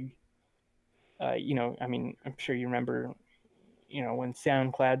became big. I'm sure you remember, when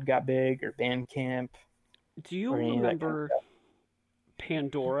SoundCloud got big, or Bandcamp. Do you remember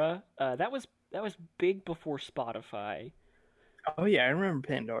Pandora? That was big before Spotify. Oh yeah, I remember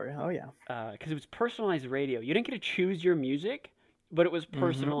Pandora. Oh yeah. Because it was personalized radio. You didn't get to choose your music, but it was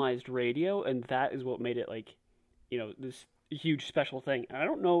personalized radio, and that is what made it like, this huge special thing. I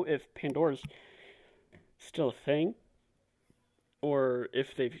don't know if Pandora's still a thing, or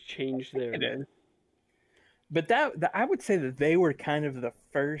if they've changed their. It is. But that I would say that they were kind of the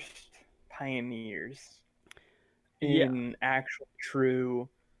first pioneers in actual true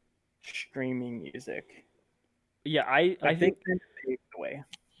streaming music. Yeah, I think they paved the way.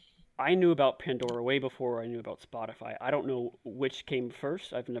 I knew about Pandora way before I knew about Spotify. I don't know which came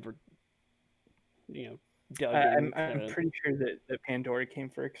first. I've never, dug in. I'm pretty sure that Pandora came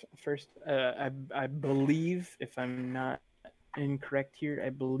first. I believe, if I'm not incorrect here, I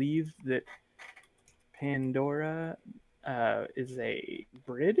believe that Pandora is a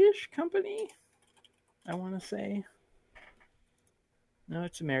British company, I want to say. No,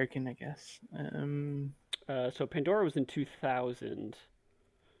 it's American, I guess. So Pandora was in 2000.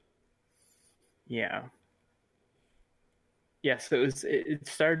 Yeah. Yeah, so it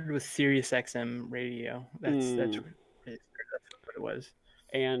started with Sirius XM radio. That's Mm. that's what it was.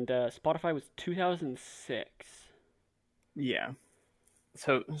 And Spotify was 2006. Yeah.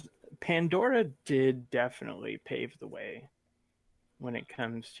 So Pandora did definitely pave the way when it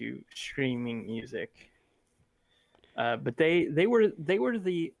comes to streaming music. But they were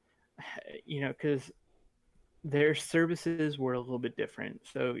the, because their services were a little bit different.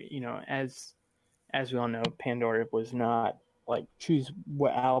 So as we all know, Pandora was not like choose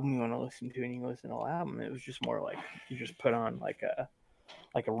what album you want to listen to and you listen to the whole album. It was just more like you just put on like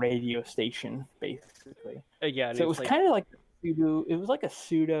a radio station basically. Yeah, and So it it's was like kind of like pseudo. It was like a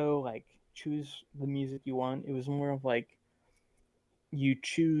pseudo like choose the music you want. It was more of like you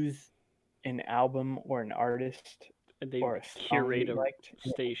choose an album or an artist they or a song that curate you a liked.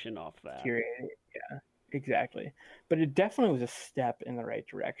 station off that. Curate it. Yeah, exactly. But it definitely was a step in the right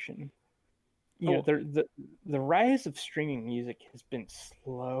direction. Oh, The rise of streaming music has been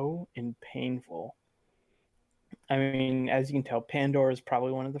slow and painful. I mean, as you can tell, Pandora is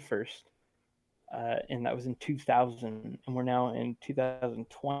probably one of the first, and that was in 2000, and we're now in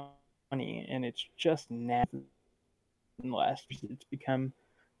 2020, and it's just now in the last years it's become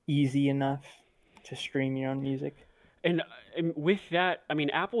easy enough to stream your own music. and with that, I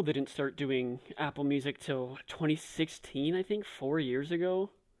mean, Apple didn't start doing Apple Music till 2016, I think, 4 years ago.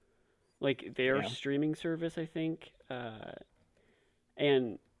 Like their Yeah, streaming service, I think.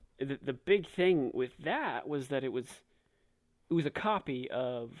 And the big thing with that was that it was a copy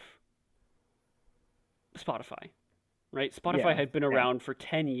of Spotify, right? Spotify yeah, had been yeah, around for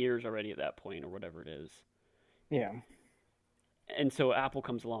 10 years already at that point, or whatever it is. yeah, And so Apple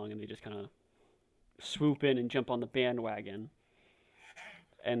comes along and they just kind of swoop in and jump on the bandwagon.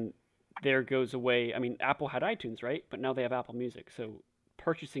 And there goes away. I mean, Apple had iTunes, right? But now they have Apple Music. So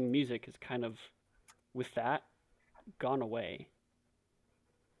purchasing music is kind of, with that, gone away.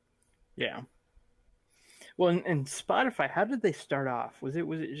 yeah. Well, and Spotify, how did they start off? Was it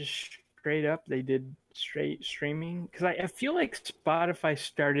just straight up they did straight streaming? Because I feel like Spotify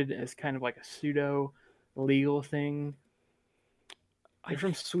started as kind of like a pseudo legal thing. I They're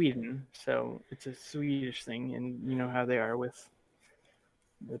from Sweden, so it's a Swedish thing, and you know how they are with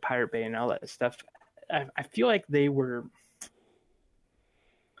the Pirate Bay and all that stuff. I feel like they were.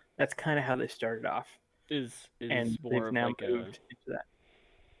 That's kind of how they started off, is and more they've of now like a moved into that.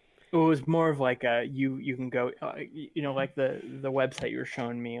 It was more of like a you can go, like the website you were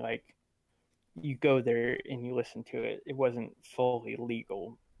showing me, like you go there and you listen to it. It wasn't fully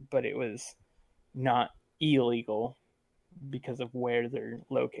legal, but it was not illegal because of where they're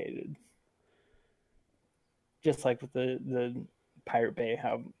located. Just like with the Pirate Bay,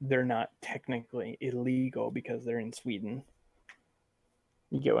 how they're not technically illegal because they're in Sweden.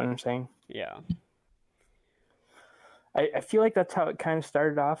 You get what I'm saying? yeah. I feel like that's how it kind of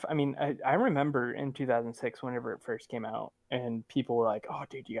started off. I mean, I remember in 2006 whenever it first came out, and people were like, "Oh,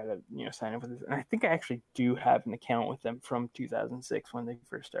 dude, you gotta sign up with this." And I think I actually do have an account with them from 2006 when they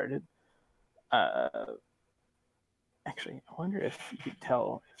first started. Uh, Actually, I wonder if you could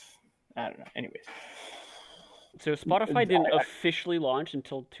tell if I don't know. Anyways, So Spotify didn't officially launch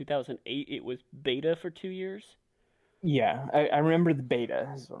until 2008. It was beta for 2 years. yeah, I remember the beta.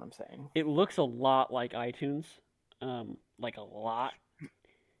 Is what I'm saying. It looks a lot like iTunes, like a lot.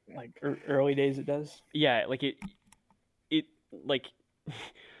 Like early days, it does. Yeah, like it like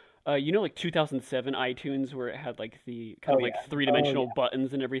like 2007 iTunes where it had like the kind Oh of yeah. like Oh three-dimensional yeah.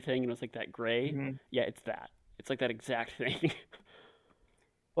 buttons and everything, and it was like that gray. Mhm. Yeah, it's that. It's like that exact thing.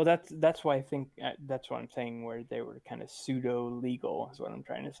 Well, that's why I think that's what I'm saying. Where they were kind of pseudo legal is what I'm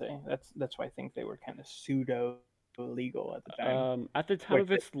trying to say. That's why I think they were kind of pseudo legal at the time. At the time Which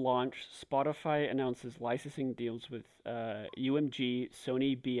of its launch, Spotify announces licensing deals with UMG,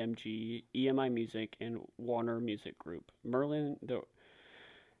 Sony BMG, EMI Music, and Warner Music Group. Merlin, the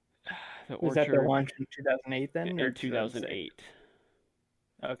was that their Orchard launch in 2008 then or in 2006? 2008.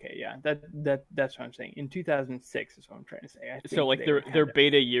 Okay, yeah, that's what I'm saying. In 2006 is what I'm trying to say. I So think like they their had a,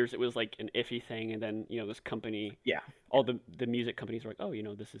 beta years, it was like an iffy thing, and then this company, yeah. all the music companies were like, oh,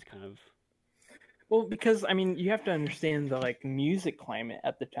 this is kind of Well, because I mean, you have to understand the like music climate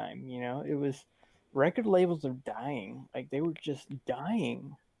at the time. It was record labels are dying. Like they were just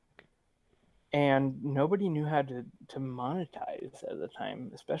dying, and nobody knew how to monetize at the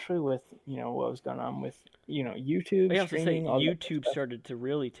time, especially with what was going on with YouTube I also say streaming, all that YouTube stuff. started to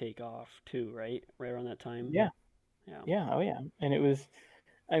really take off too, right? Right around that time. Yeah, Yeah. yeah, oh yeah, and it was.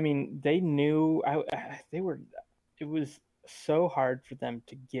 I mean, they knew they were. It was so hard for them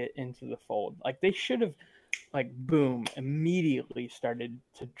to get into the fold. Like they should have, like boom, immediately started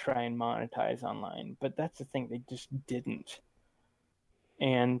to try and monetize online. But that's the thing, they just didn't.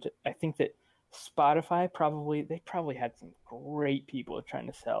 And I think that Spotify probably had some great people trying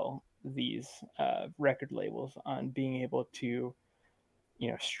to sell these record labels on being able to,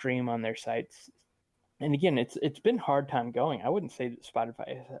 stream on their sites. And again, it's been a hard time going. I wouldn't say that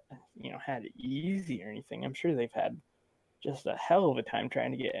Spotify has, had it easy or anything. I'm sure they've had just a hell of a time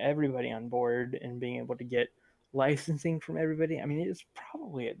trying to get everybody on board and being able to get licensing from everybody. I mean, it's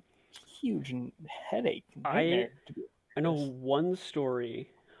probably a huge headache, nightmare to do I know this. one story.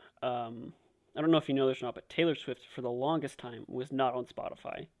 I don't know if you know this or not, but Taylor Swift for the longest time was not on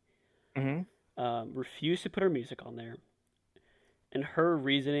Spotify. Hmm. Refused to put her music on there, and her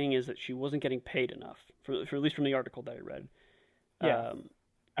reasoning is that she wasn't getting paid enough, for at least from the article that I read. Yeah, Um,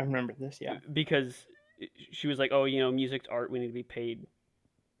 I remember this. Yeah. because she was like, "Oh, music's art. We need to be paid.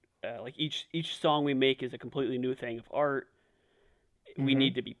 Like each song we make is a completely new thing of art. We Hmm.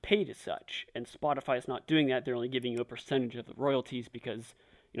 need to be paid as such." And Spotify is not doing that. They're only giving you a percentage of the royalties because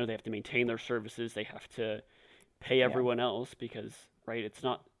they have to maintain their services. They have to pay Yeah. everyone else because right, it's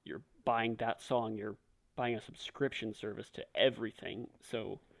not you're buying that song. You're buying a subscription service to everything.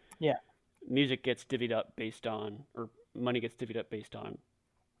 So Yeah. music gets divvied up based on, or money gets divvied up based on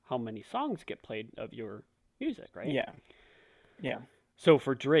how many songs get played of your music, right? Yeah. Yeah. So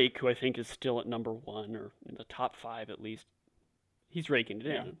for Drake, who I think is still at number one or in the top five at least, he's raking it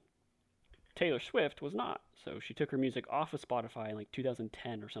Yeah. in. Taylor Swift was not. So she took her music off of Spotify in like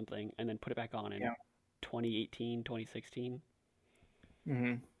 2010 or something and then put it back on in Yeah. 2018, 2016.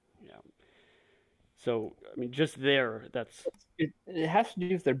 Hmm. Yeah. So, I mean, just there, that's. It has to do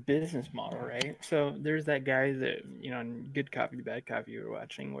with their business model, right? So there's that guy that, in Good Copy, Bad Copy you were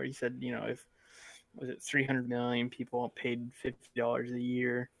watching, where he said, if was it 300 million people paid $50 a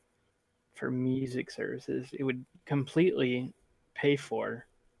year for music services, it would completely pay for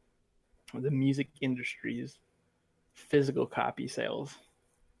the music industry's physical copy sales.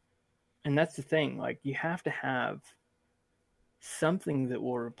 And that's the thing, like you have to have something that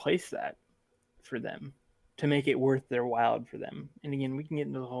will replace that for them to make it worth their while for them. And again, we can get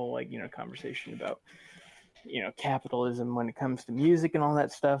into the whole conversation about capitalism when it comes to music and all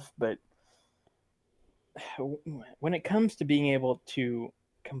that stuff, but when it comes to being able to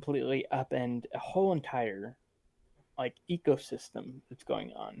completely upend a whole entire like ecosystem that's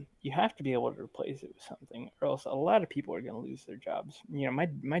going on, you have to be able to replace it with something, or else a lot of people are going to lose their jobs.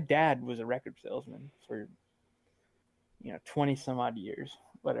 My dad was a record salesman for 20 some odd years,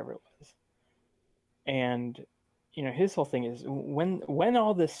 whatever it was. And his whole thing is when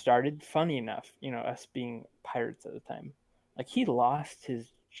all this started, funny enough, us being pirates at the time, like he lost his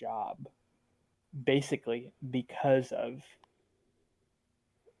job basically because of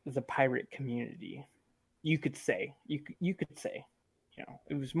the pirate community. You could say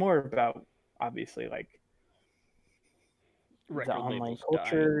it was more about obviously like the Record online labels dying,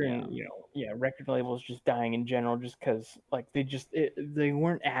 culture yeah. and yeah, record labels just dying in general, just because like they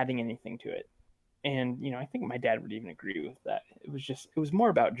weren't adding anything to it. And I think my dad would even agree with that. It was more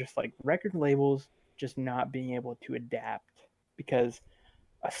about just like record labels just not being able to adapt because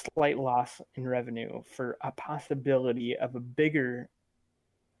a slight loss in revenue for a possibility of a bigger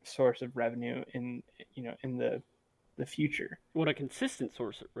source of revenue in the future. What a consistent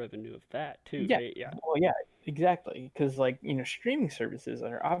source of revenue of that, too, Yeah. right? Yeah. Well, yeah, exactly. Because like streaming services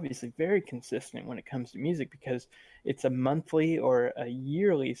are obviously very consistent when it comes to music because it's a monthly or a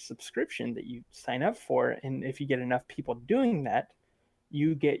yearly subscription that you sign up for, and if you get enough people doing that,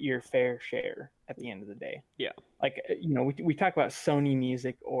 you get your fair share at the end of the day. Yeah. Like we talk about Sony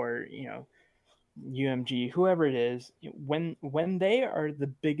Music or UMG, whoever it is, when they are the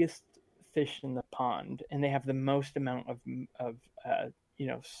biggest fish in the pond and they have the most amount of uh, you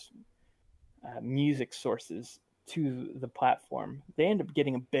know music sources to the platform, they end up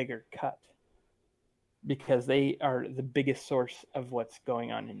getting a bigger cut because they are the biggest source of what's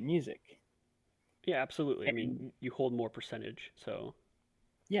going on in music. Yeah, absolutely. I And mean, you hold more percentage, so.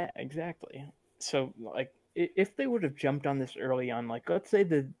 yeah, exactly. So like if they would have jumped on this early on, like let's say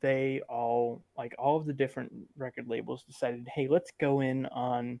that they all of the different record labels decided, hey, let's go in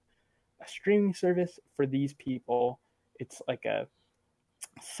on a streaming service for these people. It's like a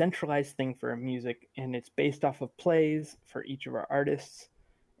centralized thing for music, and it's based off of plays for each of our artists,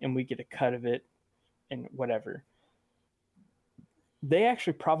 and we get a cut of it and whatever. They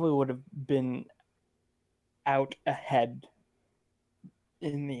actually probably would have been out ahead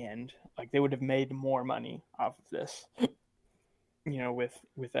in the end. Like they would have made more money off of this,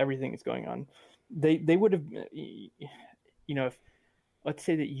 with everything that's going on. They would have, if let's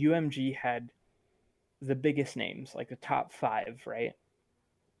say that UMG had the biggest names, like the top five, right?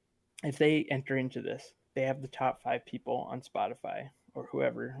 If they enter into this, they have the top five people on Spotify, or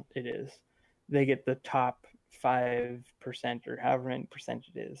whoever it is, they get the top 5% or however many percent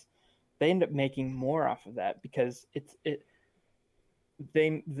it is. They end up making more off of that because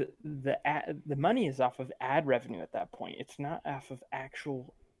the money is off of ad revenue at that point. It's not off of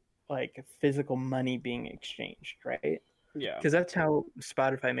actual like physical money being exchanged, right? Yeah. Because that's how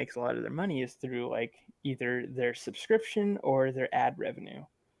Spotify makes a lot of their money, is through like either their subscription or their ad revenue.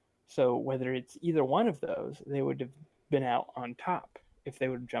 So whether it's either one of those, they would have been out on top if they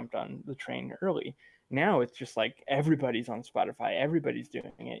would have jumped on the train early. Now it's just like everybody's on Spotify, everybody's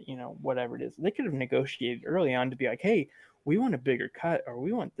doing it, whatever it is. They could have negotiated early on to be like, hey, we want a bigger cut, or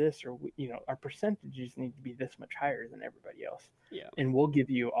we want this, or our percentages need to be this much higher than everybody else. Yeah. And we'll give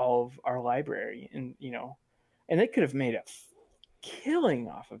you all of our library, and and they could have made a killing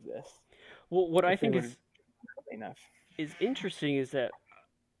off of this. Well, what I think is interesting is that,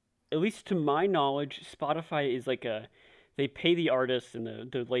 at least to my knowledge, Spotify is like they pay the artist and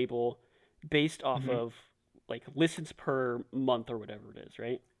the label based off of like listens per month or whatever it is,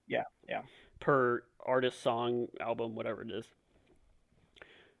 right? Yeah. Per artist, song, album, whatever it is.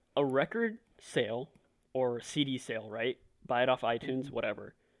 A record sale or CD sale, right? Buy it off iTunes,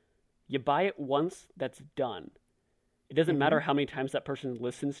 whatever. You buy it once, that's done. It doesn't matter how many times that person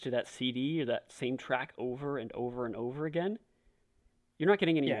listens to that CD or that same track over and over and over again. You're not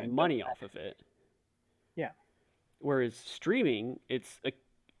getting any money off of it. Yeah. Whereas streaming, it's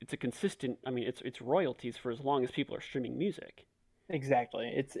a consistent. I mean, it's royalties for as long as people are streaming music.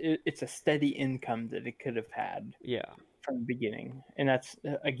 Exactly. It's a steady income that it could have had. Yeah. From the beginning, and that's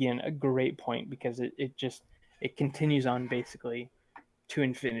again a great point, because it continues on basically to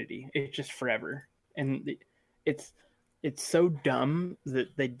infinity. It's just forever, and it's so dumb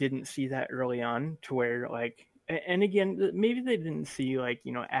that they didn't see that early on, to where like. And again, maybe they didn't see like,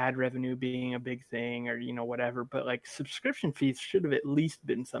 ad revenue being a big thing, or, whatever, but like subscription fees should have at least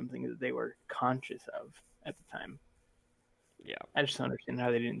been something that they were conscious of at the time. Yeah. I just don't understand how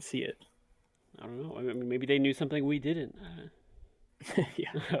they didn't see it. I don't know. I mean, maybe they knew something we didn't.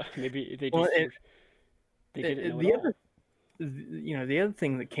 Yeah. Maybe they just they didn't know it all. The other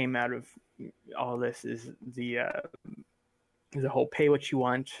thing that came out of all this is the whole pay what you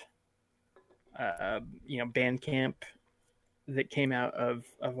want, Bandcamp that came out of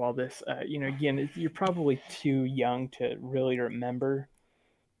all this. Again, you're probably too young to really remember.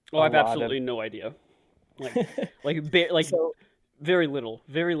 Oh, I have absolutely no idea. So, very little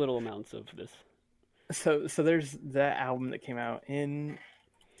amounts of this. So there's that album that came out in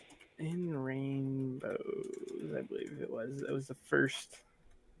Rainbows, I believe it was. It was the first.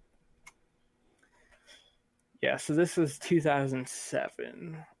 Yeah, so this was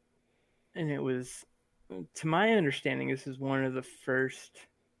 2007. And it was, to my understanding, this is one of the first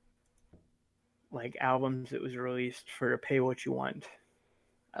like albums that was released for a pay what you want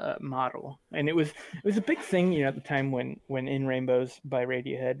model. And it was a big thing, at the time when In Rainbows by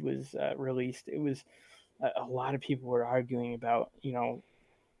Radiohead was released. It was a lot of people were arguing about,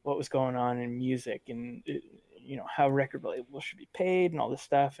 what was going on in music, and how record labels should be paid and all this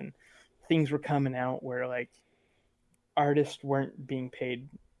stuff. And things were coming out where like artists weren't being paid.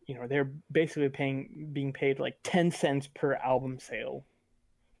 They're basically being paid like 10 cents per album sale,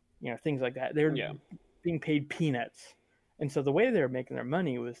 things like that. They're being paid peanuts. And so the way they were making their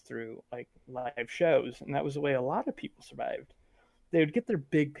money was through like live shows. And that was the way a lot of people survived. They would get their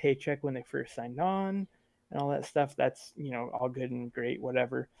big paycheck when they first signed on and all that stuff. That's, all good and great,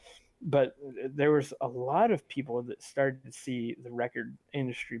 whatever. But there was a lot of people that started to see the record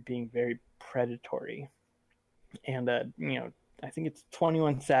industry being very predatory. And, I think it's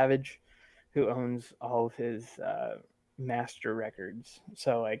 21 Savage who owns all of his master records.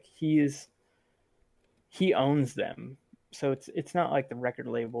 So like he owns them. So it's not like the record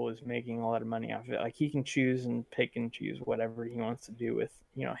label is making a lot of money off of it. Like he can choose and pick and choose whatever he wants to do with,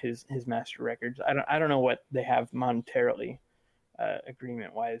 his master records. I don't know what they have monetarily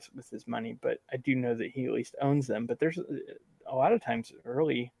agreement wise with his money, but I do know that he at least owns them. But there's a lot of times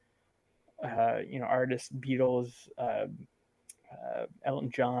early artists, Beatles,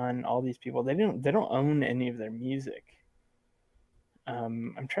 Elton John, all these people, they don't own any of their music.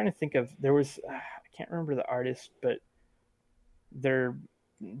 I'm trying to think of, there was, I can't remember the artist, but they're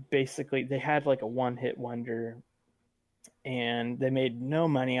basically, they had like a one-hit wonder and they made no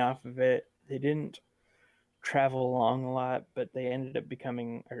money off of it. They didn't travel along a lot, but they ended up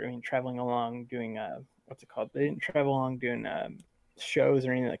traveling along doing, what's it called? They didn't travel along doing shows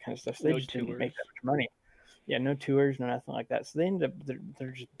or any of that kind of stuff. So they just didn't make that much money. Yeah, no tours, no nothing like that. So they end up,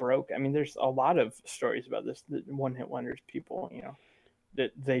 they're just broke. I mean, there's a lot of stories about this, the one-hit wonders, people,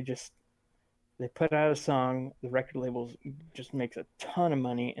 that they They put out a song, the record labels just makes a ton of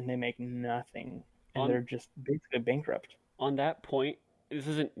money, and they make nothing, and On they're just basically bankrupt. on that point, this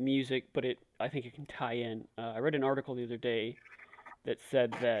isn't music, but I think it can tie in. I read an article the other day that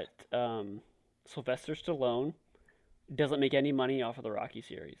said that Sylvester Stallone doesn't make any money off of the Rocky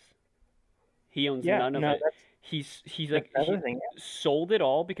series. He owns Yeah, none of no, it. He's that's like the he other thing. sold it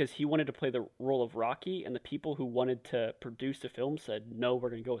all because he wanted to play the role of Rocky, and the people who wanted to produce the film said no, we're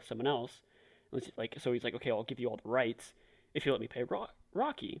going to go with someone else. Like so, he's like, okay, I'll give you all the rights if you let me play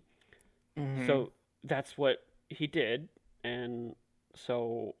Rocky. Hmm. So that's what he did, and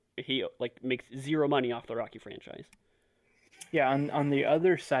so he like makes zero money off the Rocky franchise. Yeah, on the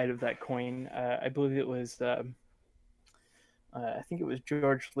other side of that coin, I believe it was I think it was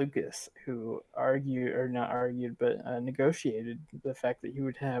George Lucas who argued, or not argued, but negotiated the fact that he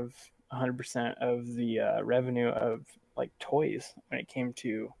would have 100% of the revenue of like toys when it came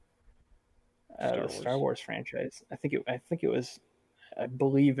to Star the Star Wars. Wars franchise. I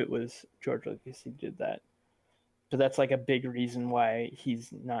believe it was George Lucas who did that. So that's like a big reason why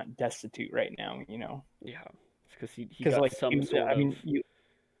he's not destitute right now, you know? Yeah, it's because he Because got like some sort I of mean,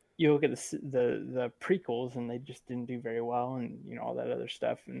 you look at the prequels and they just didn't do very well, and you know all that other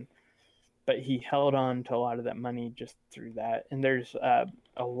stuff, and but he held on to a lot of that money just through that. And there's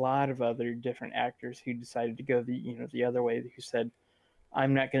a lot of other different actors who decided to go the other way, who said,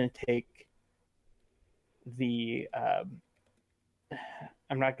 I'm not going to take the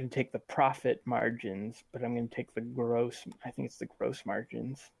I'm not going to take the profit margins, but I'm going to take the gross. I think it's the gross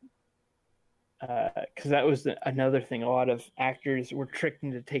margins, because that was another thing. A lot of actors were tricked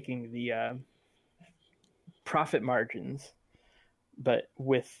into taking the profit margins, but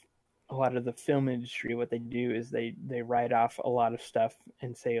with a lot of the film industry, what they do is they write off a lot of stuff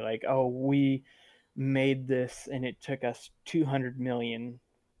and say like, oh, we made this and it took us 200 million,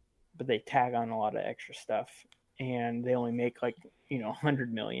 but they tag on a lot of extra stuff, and they only make like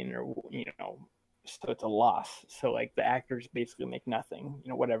 100 million, or so it's a loss. So like the actors basically make nothing,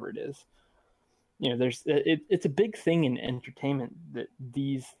 whatever it is. It's a big thing in entertainment that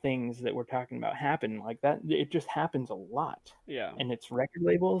these things that we're talking about happen like that. It just happens a lot, yeah. and it's record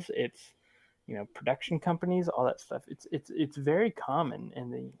labels, it's production companies, all that stuff. It's very common in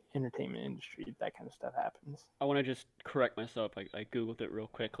the entertainment industry. That kind of stuff happens. I want to just correct myself. I googled it real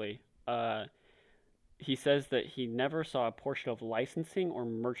quickly. He says that he never saw a portion of licensing or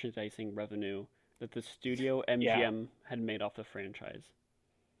merchandising revenue that the studio Yeah, MGM had made off the franchise.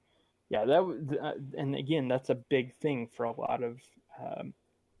 yeah. That was, and again, that's a big thing for a lot of um,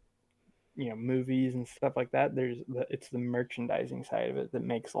 movies and stuff like that. It's the merchandising side of it that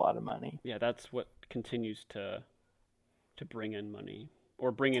makes a lot of money. Yeah, that's what continues to bring in money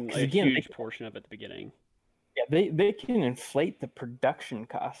or bring in Because a again, huge portion of it at the beginning. yeah, they can inflate the production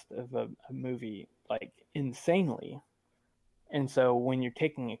cost of a movie like insanely. And so when you're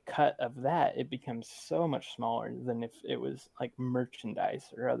taking a cut of that, it becomes so much smaller than if it was like merchandise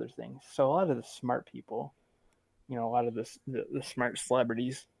or other things. So a lot of the smart people, a lot of the smart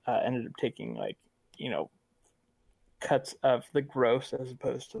celebrities ended up taking like, you know, cuts of the gross as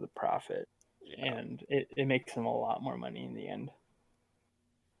opposed to the profit. Yeah. And it makes them a lot more money in the end.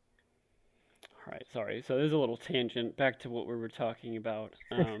 All right. Sorry. So there's a little tangent back to what we were talking about.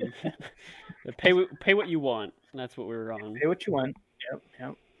 Pay what you want. That's what we were on. Pay what you want. Yep,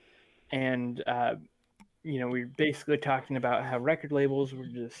 yep. And we are basically talking about how record labels were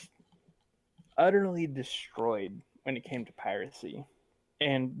just utterly destroyed when it came to piracy.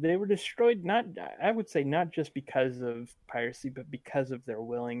 And they were destroyed, not, I would say, not just because of piracy, but because of their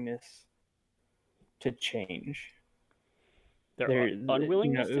willingness to change. Their Their,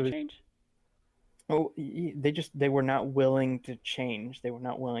 unwillingness to change. oh, they were not willing to change. They were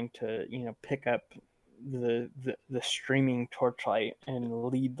not willing to, pick up the streaming torchlight and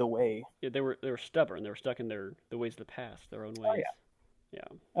lead the way. Yeah, they were stubborn. They were stuck in the ways of the past, their own Oh ways. yeah.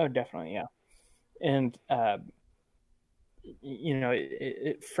 Yeah. Oh, definitely, yeah. And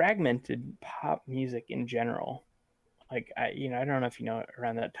it fragmented pop music in general. Like I don't know if you know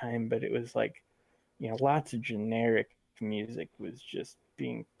around that time, but it was like, lots of generic music was just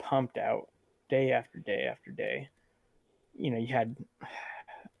being pumped out day after day after day. You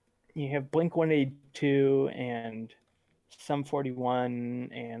have Blink 182 and Sum 41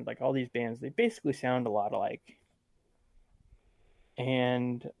 and like all these bands. They basically sound a lot alike.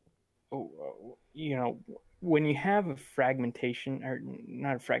 And when you have a fragmentation, or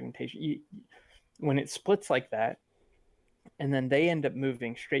not a fragmentation, when it splits like that, and then they end up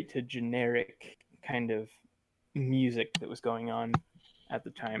moving straight to generic kind of music that was going on at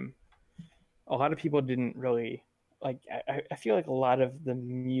the time, a lot of people didn't really like. I feel like a lot of the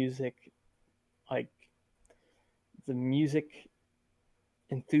music the music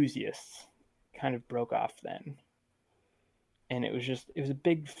enthusiasts kind of broke off then. And it was a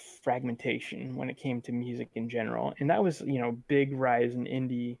big fragmentation when it came to music in general. And that was, big rise in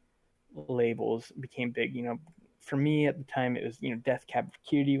indie labels became big. For me at the time, it was, Death Cab for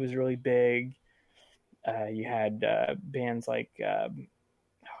Cutie was really big. You had bands like, oh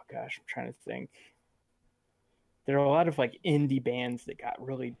gosh, I'm trying to think. There are a lot of like indie bands that got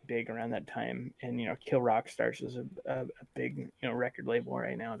really big around that time. And, Kill Rock Stars is a big, record label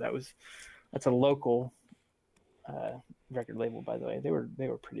right now. That's a local record label, by the way. They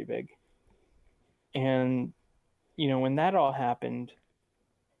were pretty big. And, when that all happened,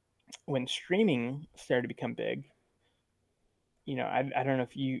 when streaming started to become big, I don't know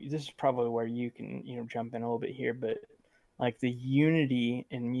if this is probably where you can, jump in a little bit here, but like the unity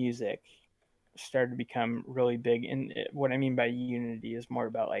in music started to become really big. And what I mean by unity is more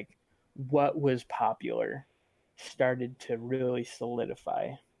about like what was popular started to really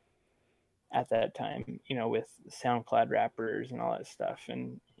solidify at that time, with SoundCloud rappers and all that stuff.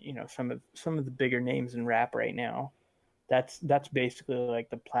 And, some of the bigger names in rap right now, that's basically like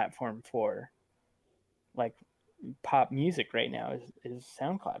the platform for like pop music right now is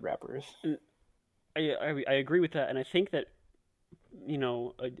SoundCloud rappers. I agree with that. And I think that,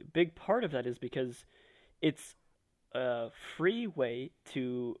 a big part of that is because it's a free way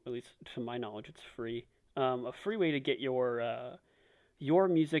to, at least to my knowledge, it's free, a free way to get your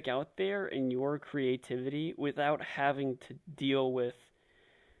music out there and your creativity without having to deal with,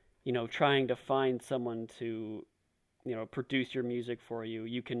 trying to find someone to, produce your music for you.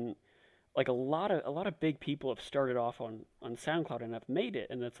 You can, like a lot of big people have started off on SoundCloud and have made it,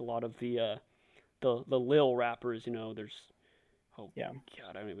 and that's a lot of the Lil rappers. There's, oh yeah,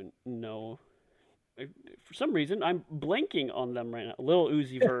 God, I don't even know. For some reason, I'm blanking on them right now. Lil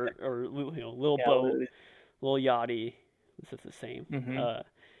Uzi Vert or Lil Boat, Lil Yachty. This is the same. Mm-hmm.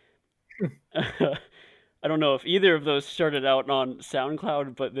 I don't know if either of those started out on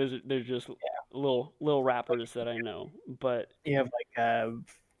SoundCloud, but there's just little rappers that I know. But you have like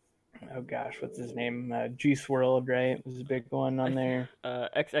oh gosh, what's his name? Juice WRLD, right? Was a big one on there.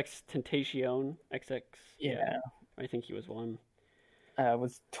 XXXTentacion. XX. Yeah. I think he was one.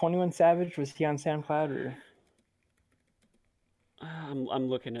 Was 21 Savage? Was he on SoundCloud or? I'm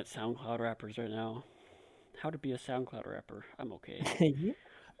looking at SoundCloud rappers right now. How to be a SoundCloud rapper? I'm okay. Yeah.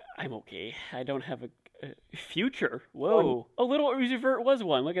 I'm okay. I don't have a Future. Whoa. A Little Uzi Vert was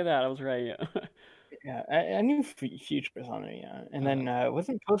one. Look at that. I was right. Yeah, I knew Future was on there, yeah. And then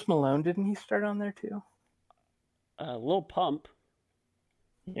wasn't Post Malone, didn't he start on there too? Lil Pump.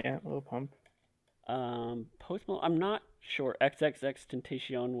 Yeah, Lil Pump. Post Malone, I'm not sure.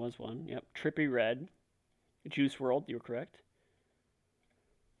 XXXTentacion was one. Yep. Trippie Redd. Juice WRLD, you were correct.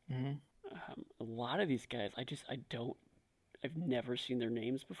 Mm-hmm. A lot of these guys, I've never seen their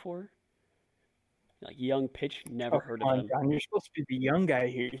names before. Like Young Pitch, never heard of them. John, you're supposed to be the young guy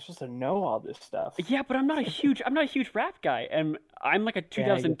here. You're supposed to know all this stuff. Yeah, but I'm not a huge rap guy, and I'm like a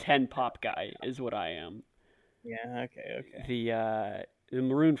 2010 pop guy, is what I am. Yeah, okay. The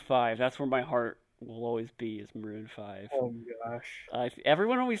Maroon 5, that's where my heart will always be, is Maroon 5. Oh gosh.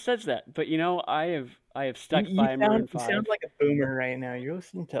 Everyone always says that, but I have stuck by Maroon 5. You sound like a boomer right now. You're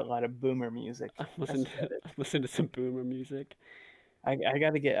listening to a lot of boomer music. I'm listening to some boomer music. We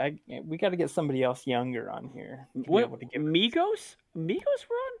gotta get somebody else younger on here. What? Migos? Migos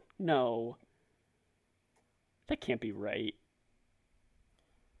were on? No. That can't be right.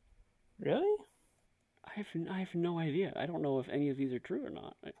 Really? I have no idea. I don't know if any of these are true or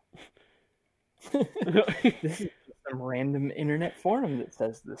not. This is some random internet forum that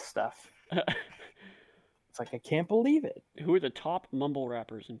says this stuff. It's like, I can't believe it. Who are the top mumble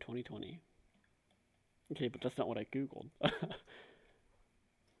rappers in 2020? Okay, but that's not what I Googled.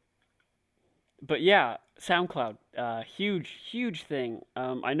 But yeah, SoundCloud, huge thing.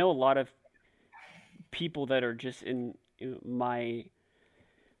 I know a lot of people that are just in my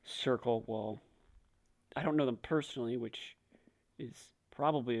circle. Well, I don't know them personally, which is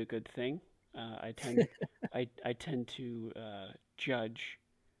probably a good thing. I tend to judge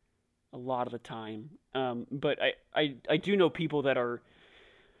a lot of the time. But I do know people that are,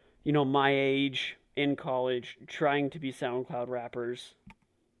 my age, in college, trying to be SoundCloud rappers.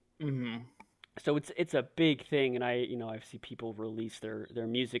 Mm-hmm. So it's a big thing, and I see people release their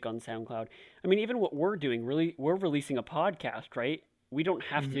music on SoundCloud. I mean, even what we're doing, really, we're releasing a podcast, right? We don't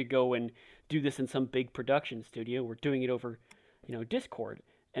have to go and do this in some big production studio. We're doing it over, Discord,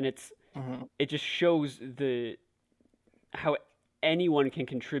 and it just shows how anyone can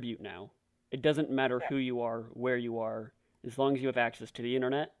contribute now. It doesn't matter who you are, where you are, as long as you have access to the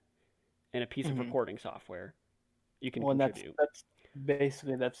internet and a piece of recording software. you can Well, and contribute. that's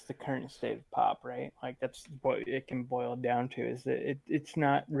basically that's the current state of pop, right? Like that's what it can boil down to is that it's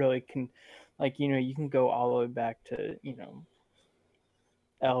not really like you can go all the way back to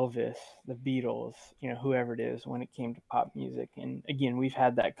Elvis, the Beatles, whoever it is when it came to pop music. And again, we've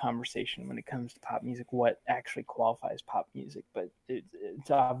had that conversation when it comes to pop music, what actually qualifies pop music, but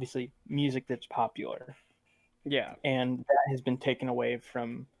it's obviously music that's popular. Yeah. And that has been taken away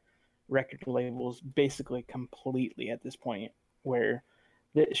from record labels basically completely at this point, where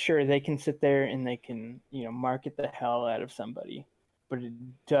sure they can sit there and they can market the hell out of somebody, but it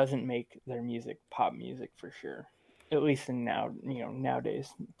doesn't make their music pop music for sure, at least in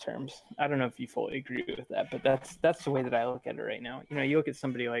nowadays terms. I don't know if you fully agree with that, but that's the way that I look at it right now. You look at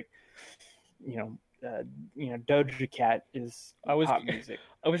somebody like Doja Cat is pop music.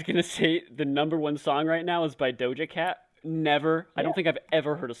 I was gonna say the number one song right now is by Doja Cat. Never. I don't think I've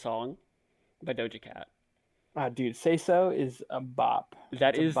ever heard a song by Doja Cat. Dude, Say So is a bop.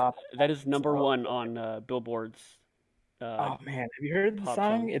 That is number one on Billboard's. Oh man, have you heard the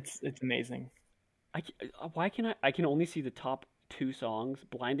song? It's amazing. Why can I can only see the top two songs,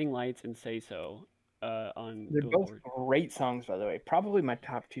 Blinding Lights and Say So, on They're Billboard. both great songs, by the way. Probably my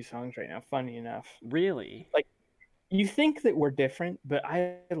top two songs right now, funny enough. Really? Like, you think that we're different, but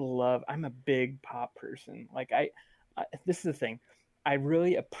I'm a big pop person. Like, this is the thing. I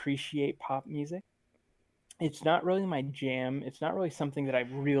really appreciate pop music. It's not really my jam. It's not really something that I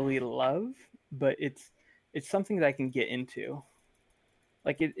really love, but it's something that I can get into.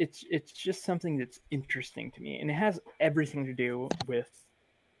 Like it's just something that's interesting to me, and it has everything to do with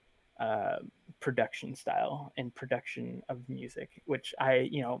production style and production of music, which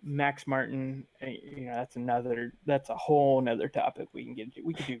Max Martin, that's a whole nother topic we can get into.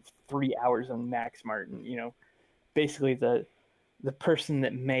 We could do 3 hours on Max Martin. Basically the person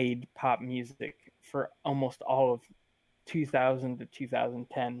that made pop music for almost all of 2000 to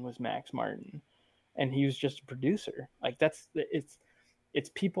 2010 was Max Martin, and he was just a producer. Like it's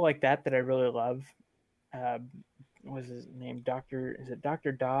people like that I really love. What was his name? Is it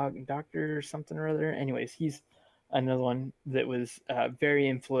Dr. Dog? Dr. something or other? Anyways, he's another one that was very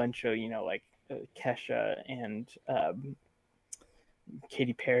influential, like Kesha and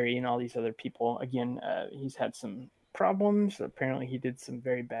Katy Perry and all these other people. Again, he's had some problems. Apparently, he did some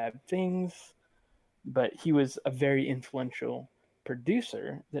very bad things, but he was a very influential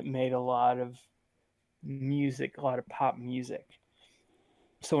producer that made a lot of music, a lot of pop music.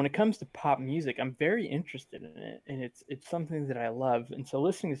 So when it comes to pop music, I'm very interested in it, and it's something that I love. And so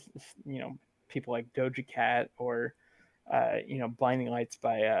listening to people like Doja Cat or Blinding Lights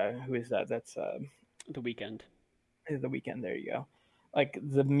by who is that? That's The Weeknd. The Weeknd. There you go. Like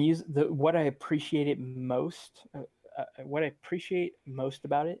the music, what I appreciate most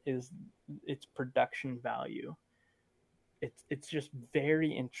about it is its production value. It's just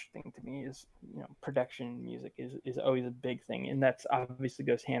very interesting to me. Is production music is always a big thing, and that's obviously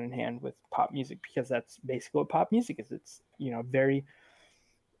goes hand in hand with pop music, because that's basically what pop music is. It's very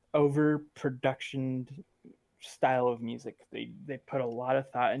over production style of music. They put a lot of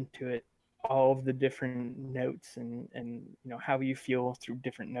thought into it, all of the different notes and how you feel through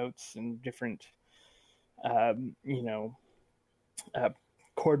different notes and different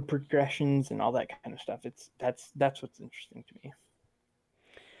chord progressions and all that kind of stuff. That's what's interesting to me.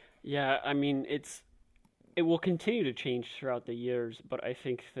 Yeah, I mean it will continue to change throughout the years, but I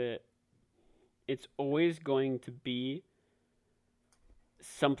think that it's always going to be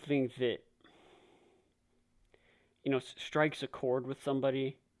something that strikes a chord with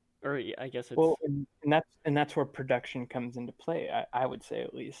somebody, or I guess it's and that's where production comes into play. I would say,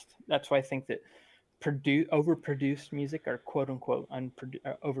 at least that's why I think that overproduced music, or quote unquote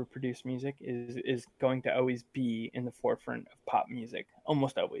overproduced music, is going to always be in the forefront of pop music,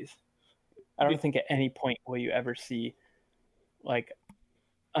 almost always. I don't think at any point will you ever see like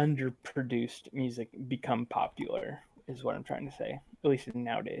underproduced music become popular, is what I'm trying to say, at least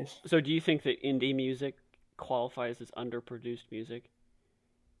nowadays. So do you think that indie music qualifies as underproduced music?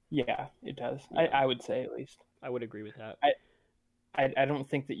 Yeah, it does. Yeah. I would say, at least. I would agree with that. I don't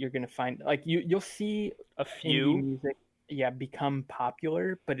think that you're going to find, like, you'll see a few indie music become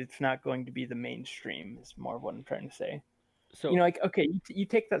popular, but it's not going to be the mainstream, is more of what I'm trying to say. So like, okay, you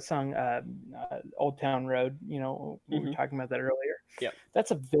take that song Old Town Road, we were talking about that earlier. Yeah,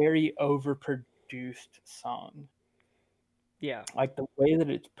 that's a very overproduced song. Yeah, like the way that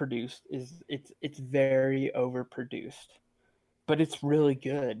it's produced is it's very overproduced, but it's really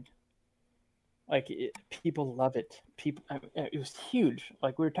good. Like people love it. It was huge.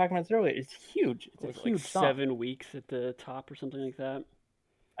 Like we were talking about this earlier, it's huge. It's a huge song. 7 weeks at the top or something like that.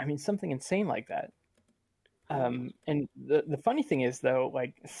 I mean, something insane like that. And the funny thing is though,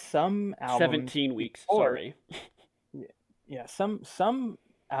 like some albums 17 weeks. before, Sorry. yeah, some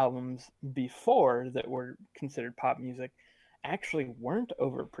albums before that were considered pop music actually weren't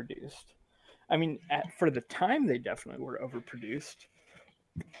overproduced. I mean, for the time, they definitely were overproduced.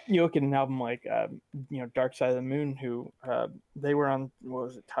 You look at an album like, Dark Side of the Moon, who they were on, what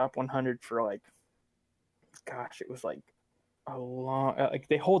was it, top 100 for like, gosh, it was like a long, like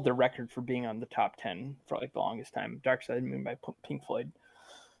they hold the record for being on the top 10 for like the longest time. Dark Side of the Moon by Pink Floyd.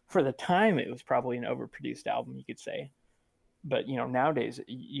 For the time, it was probably an overproduced album, you could say. But nowadays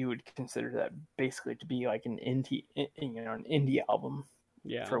you would consider that basically to be like an indie album,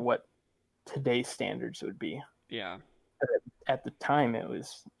 Yeah. for what today's standards would be. Yeah. At the time, it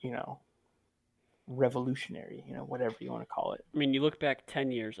was revolutionary, whatever you want to call it. I mean, you look back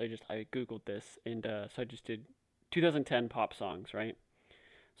 10 years. I googled this, and so I just did 2010 pop songs, right?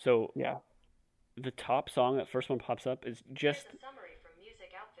 So Yeah. the top song, that first one pops up, is just Here's a summary from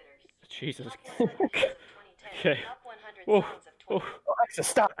Music Outfitters. Jesus. Top 100 songs of 2010. Okay. Top 100 Whoa. songs of 2010. Alexa,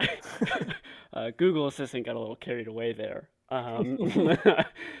 stop. Google Assistant got a little carried away there.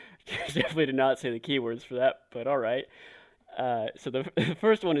 Definitely did not say the keywords for that, but all right. So the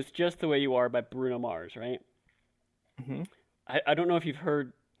first one is Just the Way You Are by Bruno Mars, right? Mm-hmm. I don't know if you've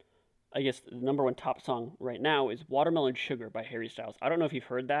heard, I guess the number one top song right now is Watermelon Sugar by Harry Styles. I don't know if you've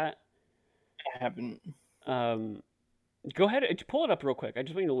heard that. I haven't. Go ahead and pull it up real quick. I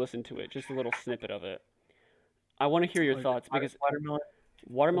just want you to listen to it, just a little snippet of it. I want to hear your thoughts because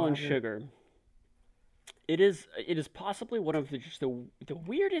Watermelon Sugar. It is possibly one of the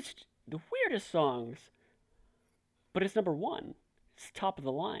weirdest songs, but it's number one. It's top of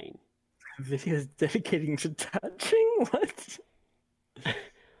the line. Videos dedicating to touching? What?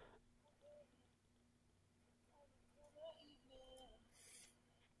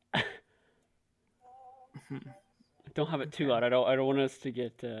 Don't have it too loud. I don't want us to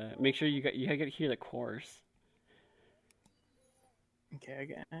get. Make sure you got to hear the chorus.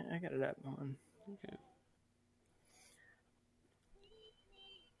 Okay, I got it up on. Okay.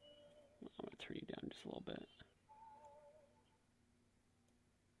 I'm gonna turn you down just a little bit.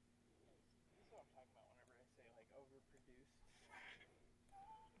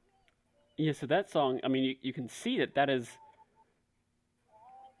 Yeah, so that song, I mean, you can see that is.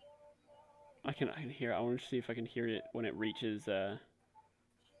 I can hear. I want to see if I can hear it when it reaches. Oh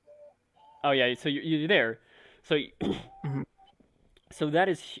yeah, so you're there. So so that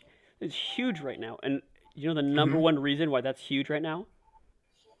is it's huge right now, and the number one reason why that's huge right now.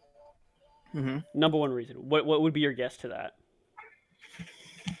 Mm-hmm. Number one reason. What would be your guess to that?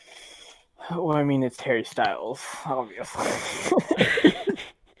 Well, I mean, it's Harry Styles, obviously.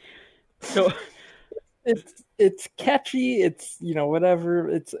 So it's catchy. It's whatever.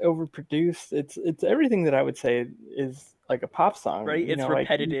 It's overproduced. It's everything that I would say is like a pop song, right? It's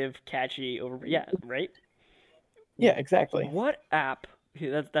repetitive, like, catchy, yeah, right. Yeah, exactly. What app?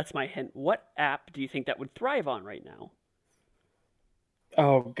 That's my hint. What app do you think that would thrive on right now?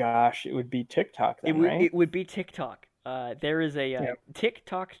 Oh gosh, it would be TikTok then, right? It would be TikTok. There is a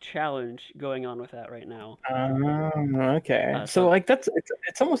TikTok challenge going on with that right now. Okay. So like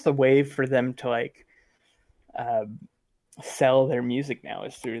it's almost a way for them to like sell their music now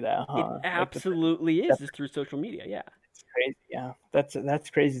is through that, huh? It absolutely is through social media. Yeah. It's crazy. Yeah, that's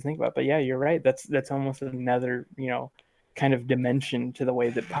crazy to think about. But yeah, you're right. That's almost another kind of dimension to the way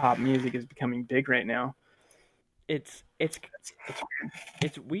that pop music is becoming big right now. It's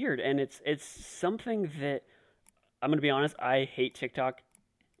weird, and it's something that I'm gonna be honest. I hate TikTok.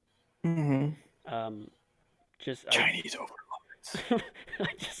 Mm-hmm. Chinese overlords.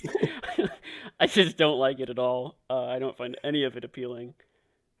 I just don't like it at all. I don't find any of it appealing.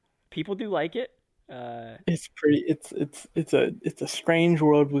 People do like it. It's pretty. It's a strange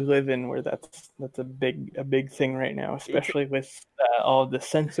world we live in where that's a big thing right now, especially with all the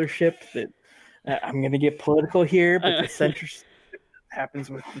censorship that. I'm going to get political here, but the censorship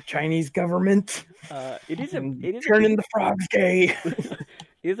happens with the Chinese government. It is turning the frogs gay. It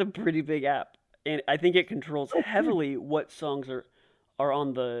is a pretty big app, and I think it controls heavily what songs are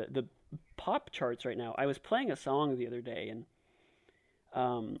on the pop charts right now. I was playing a song the other day,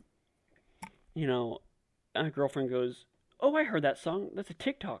 and my girlfriend goes, "Oh, I heard that song. That's a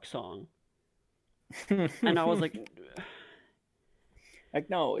TikTok song," and I was like. Like,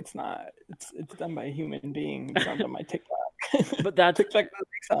 no, it's not. It's done by a human being. It's not done by TikTok. But that's TikTok doesn't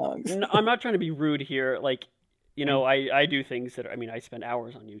make songs. No, I'm not trying to be rude here. Like, I do things that I spend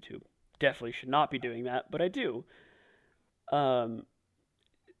hours on YouTube. Definitely should not be doing that, but I do.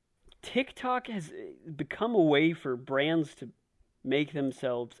 TikTok has become a way for brands to make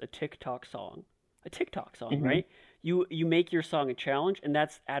themselves a TikTok song. a TikTok song, Mhm. right? You make your song a challenge, and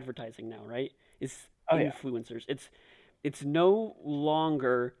that's advertising now, right? It's Oh, yeah. influencers. It's no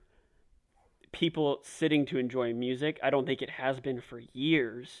longer people sitting to enjoy music. I don't think it has been for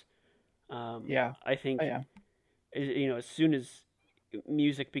years. Yeah. I think Oh, yeah. as soon as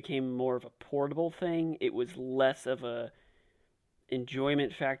music became more of a portable thing, it was less of a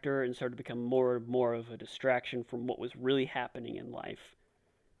enjoyment factor and started to become more and more of a distraction from what was really happening in life.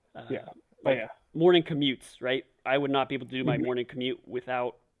 Yeah. Oh, Like yeah. morning commutes, right? I would not be able to do my Mhm. morning commute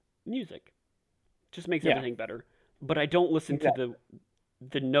without music. Just makes Yeah. everything better. But I don't listen Exactly. to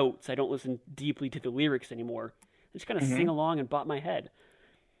the notes. I don't listen deeply to the lyrics anymore. I just kind of sing Mhm. along and bop my head,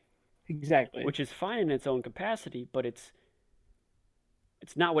 Exactly. which is fine in its own capacity, but it's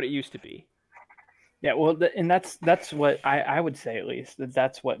not what it used to be. Yeah. Well, and that's what I would say, at least,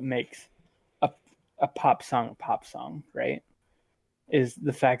 that's what makes a pop song, right? Is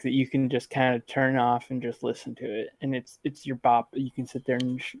the fact that you can just kind of turn off and just listen to it, and it's your bop. You can sit there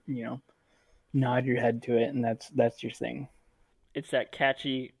and nod your head to it, and that's your thing. It's that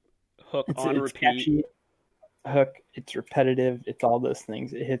catchy hook on It's repeat. catchy hook. It's repetitive. It's all those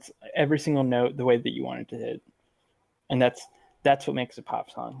things. It hits every single note the way that you want it to hit, and that's what makes a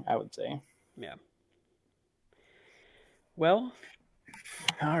pop song, I would say. Yeah. Well,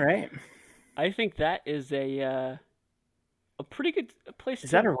 All right. I think that is a pretty good place Is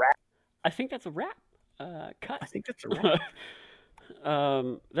to. that a wrap? I think that's a wrap. Cut. I think that's a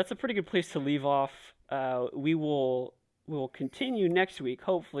wrap. That's a pretty good place to leave off. We will continue next week,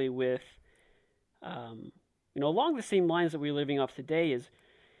 hopefully, with along the same lines that we're living off today is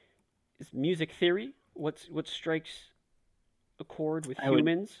music theory. What strikes a chord with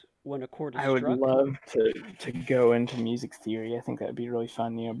humans when a chord is I would struck? love to go into music theory. I think that'd be really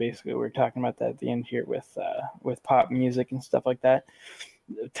fun. Basically, we're talking about that at the end here with pop music and stuff like that.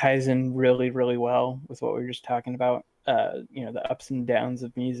 It ties in really, really well with what we were just talking about. The ups and downs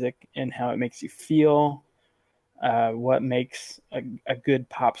of music and how it makes you feel. What makes a good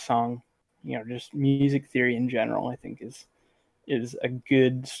pop song. Just music theory in general, I think is a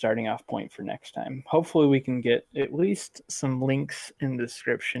good starting off point for next time. Hopefully we can get at least some links in the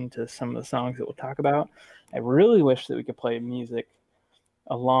description to some of the songs that we'll talk about. I really wish that we could play music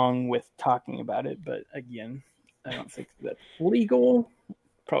along with talking about it, but again, I don't think that's legal.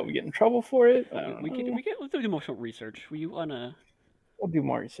 Probably get in trouble for it. I don't know. Let's do more research. We wanna. We'll do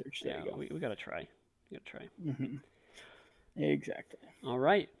more research. There Yeah, you go. we gotta try. We gotta try. Mm-hmm. Exactly. All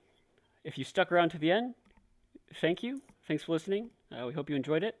right. If you stuck around to the end, thank you. Thanks for listening. We hope you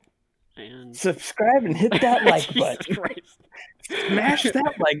enjoyed it. And Subscribe and hit that like Jesus button. Christ. Smash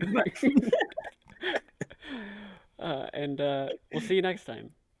that like button. And we'll see you next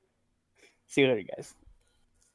time. See you later, guys.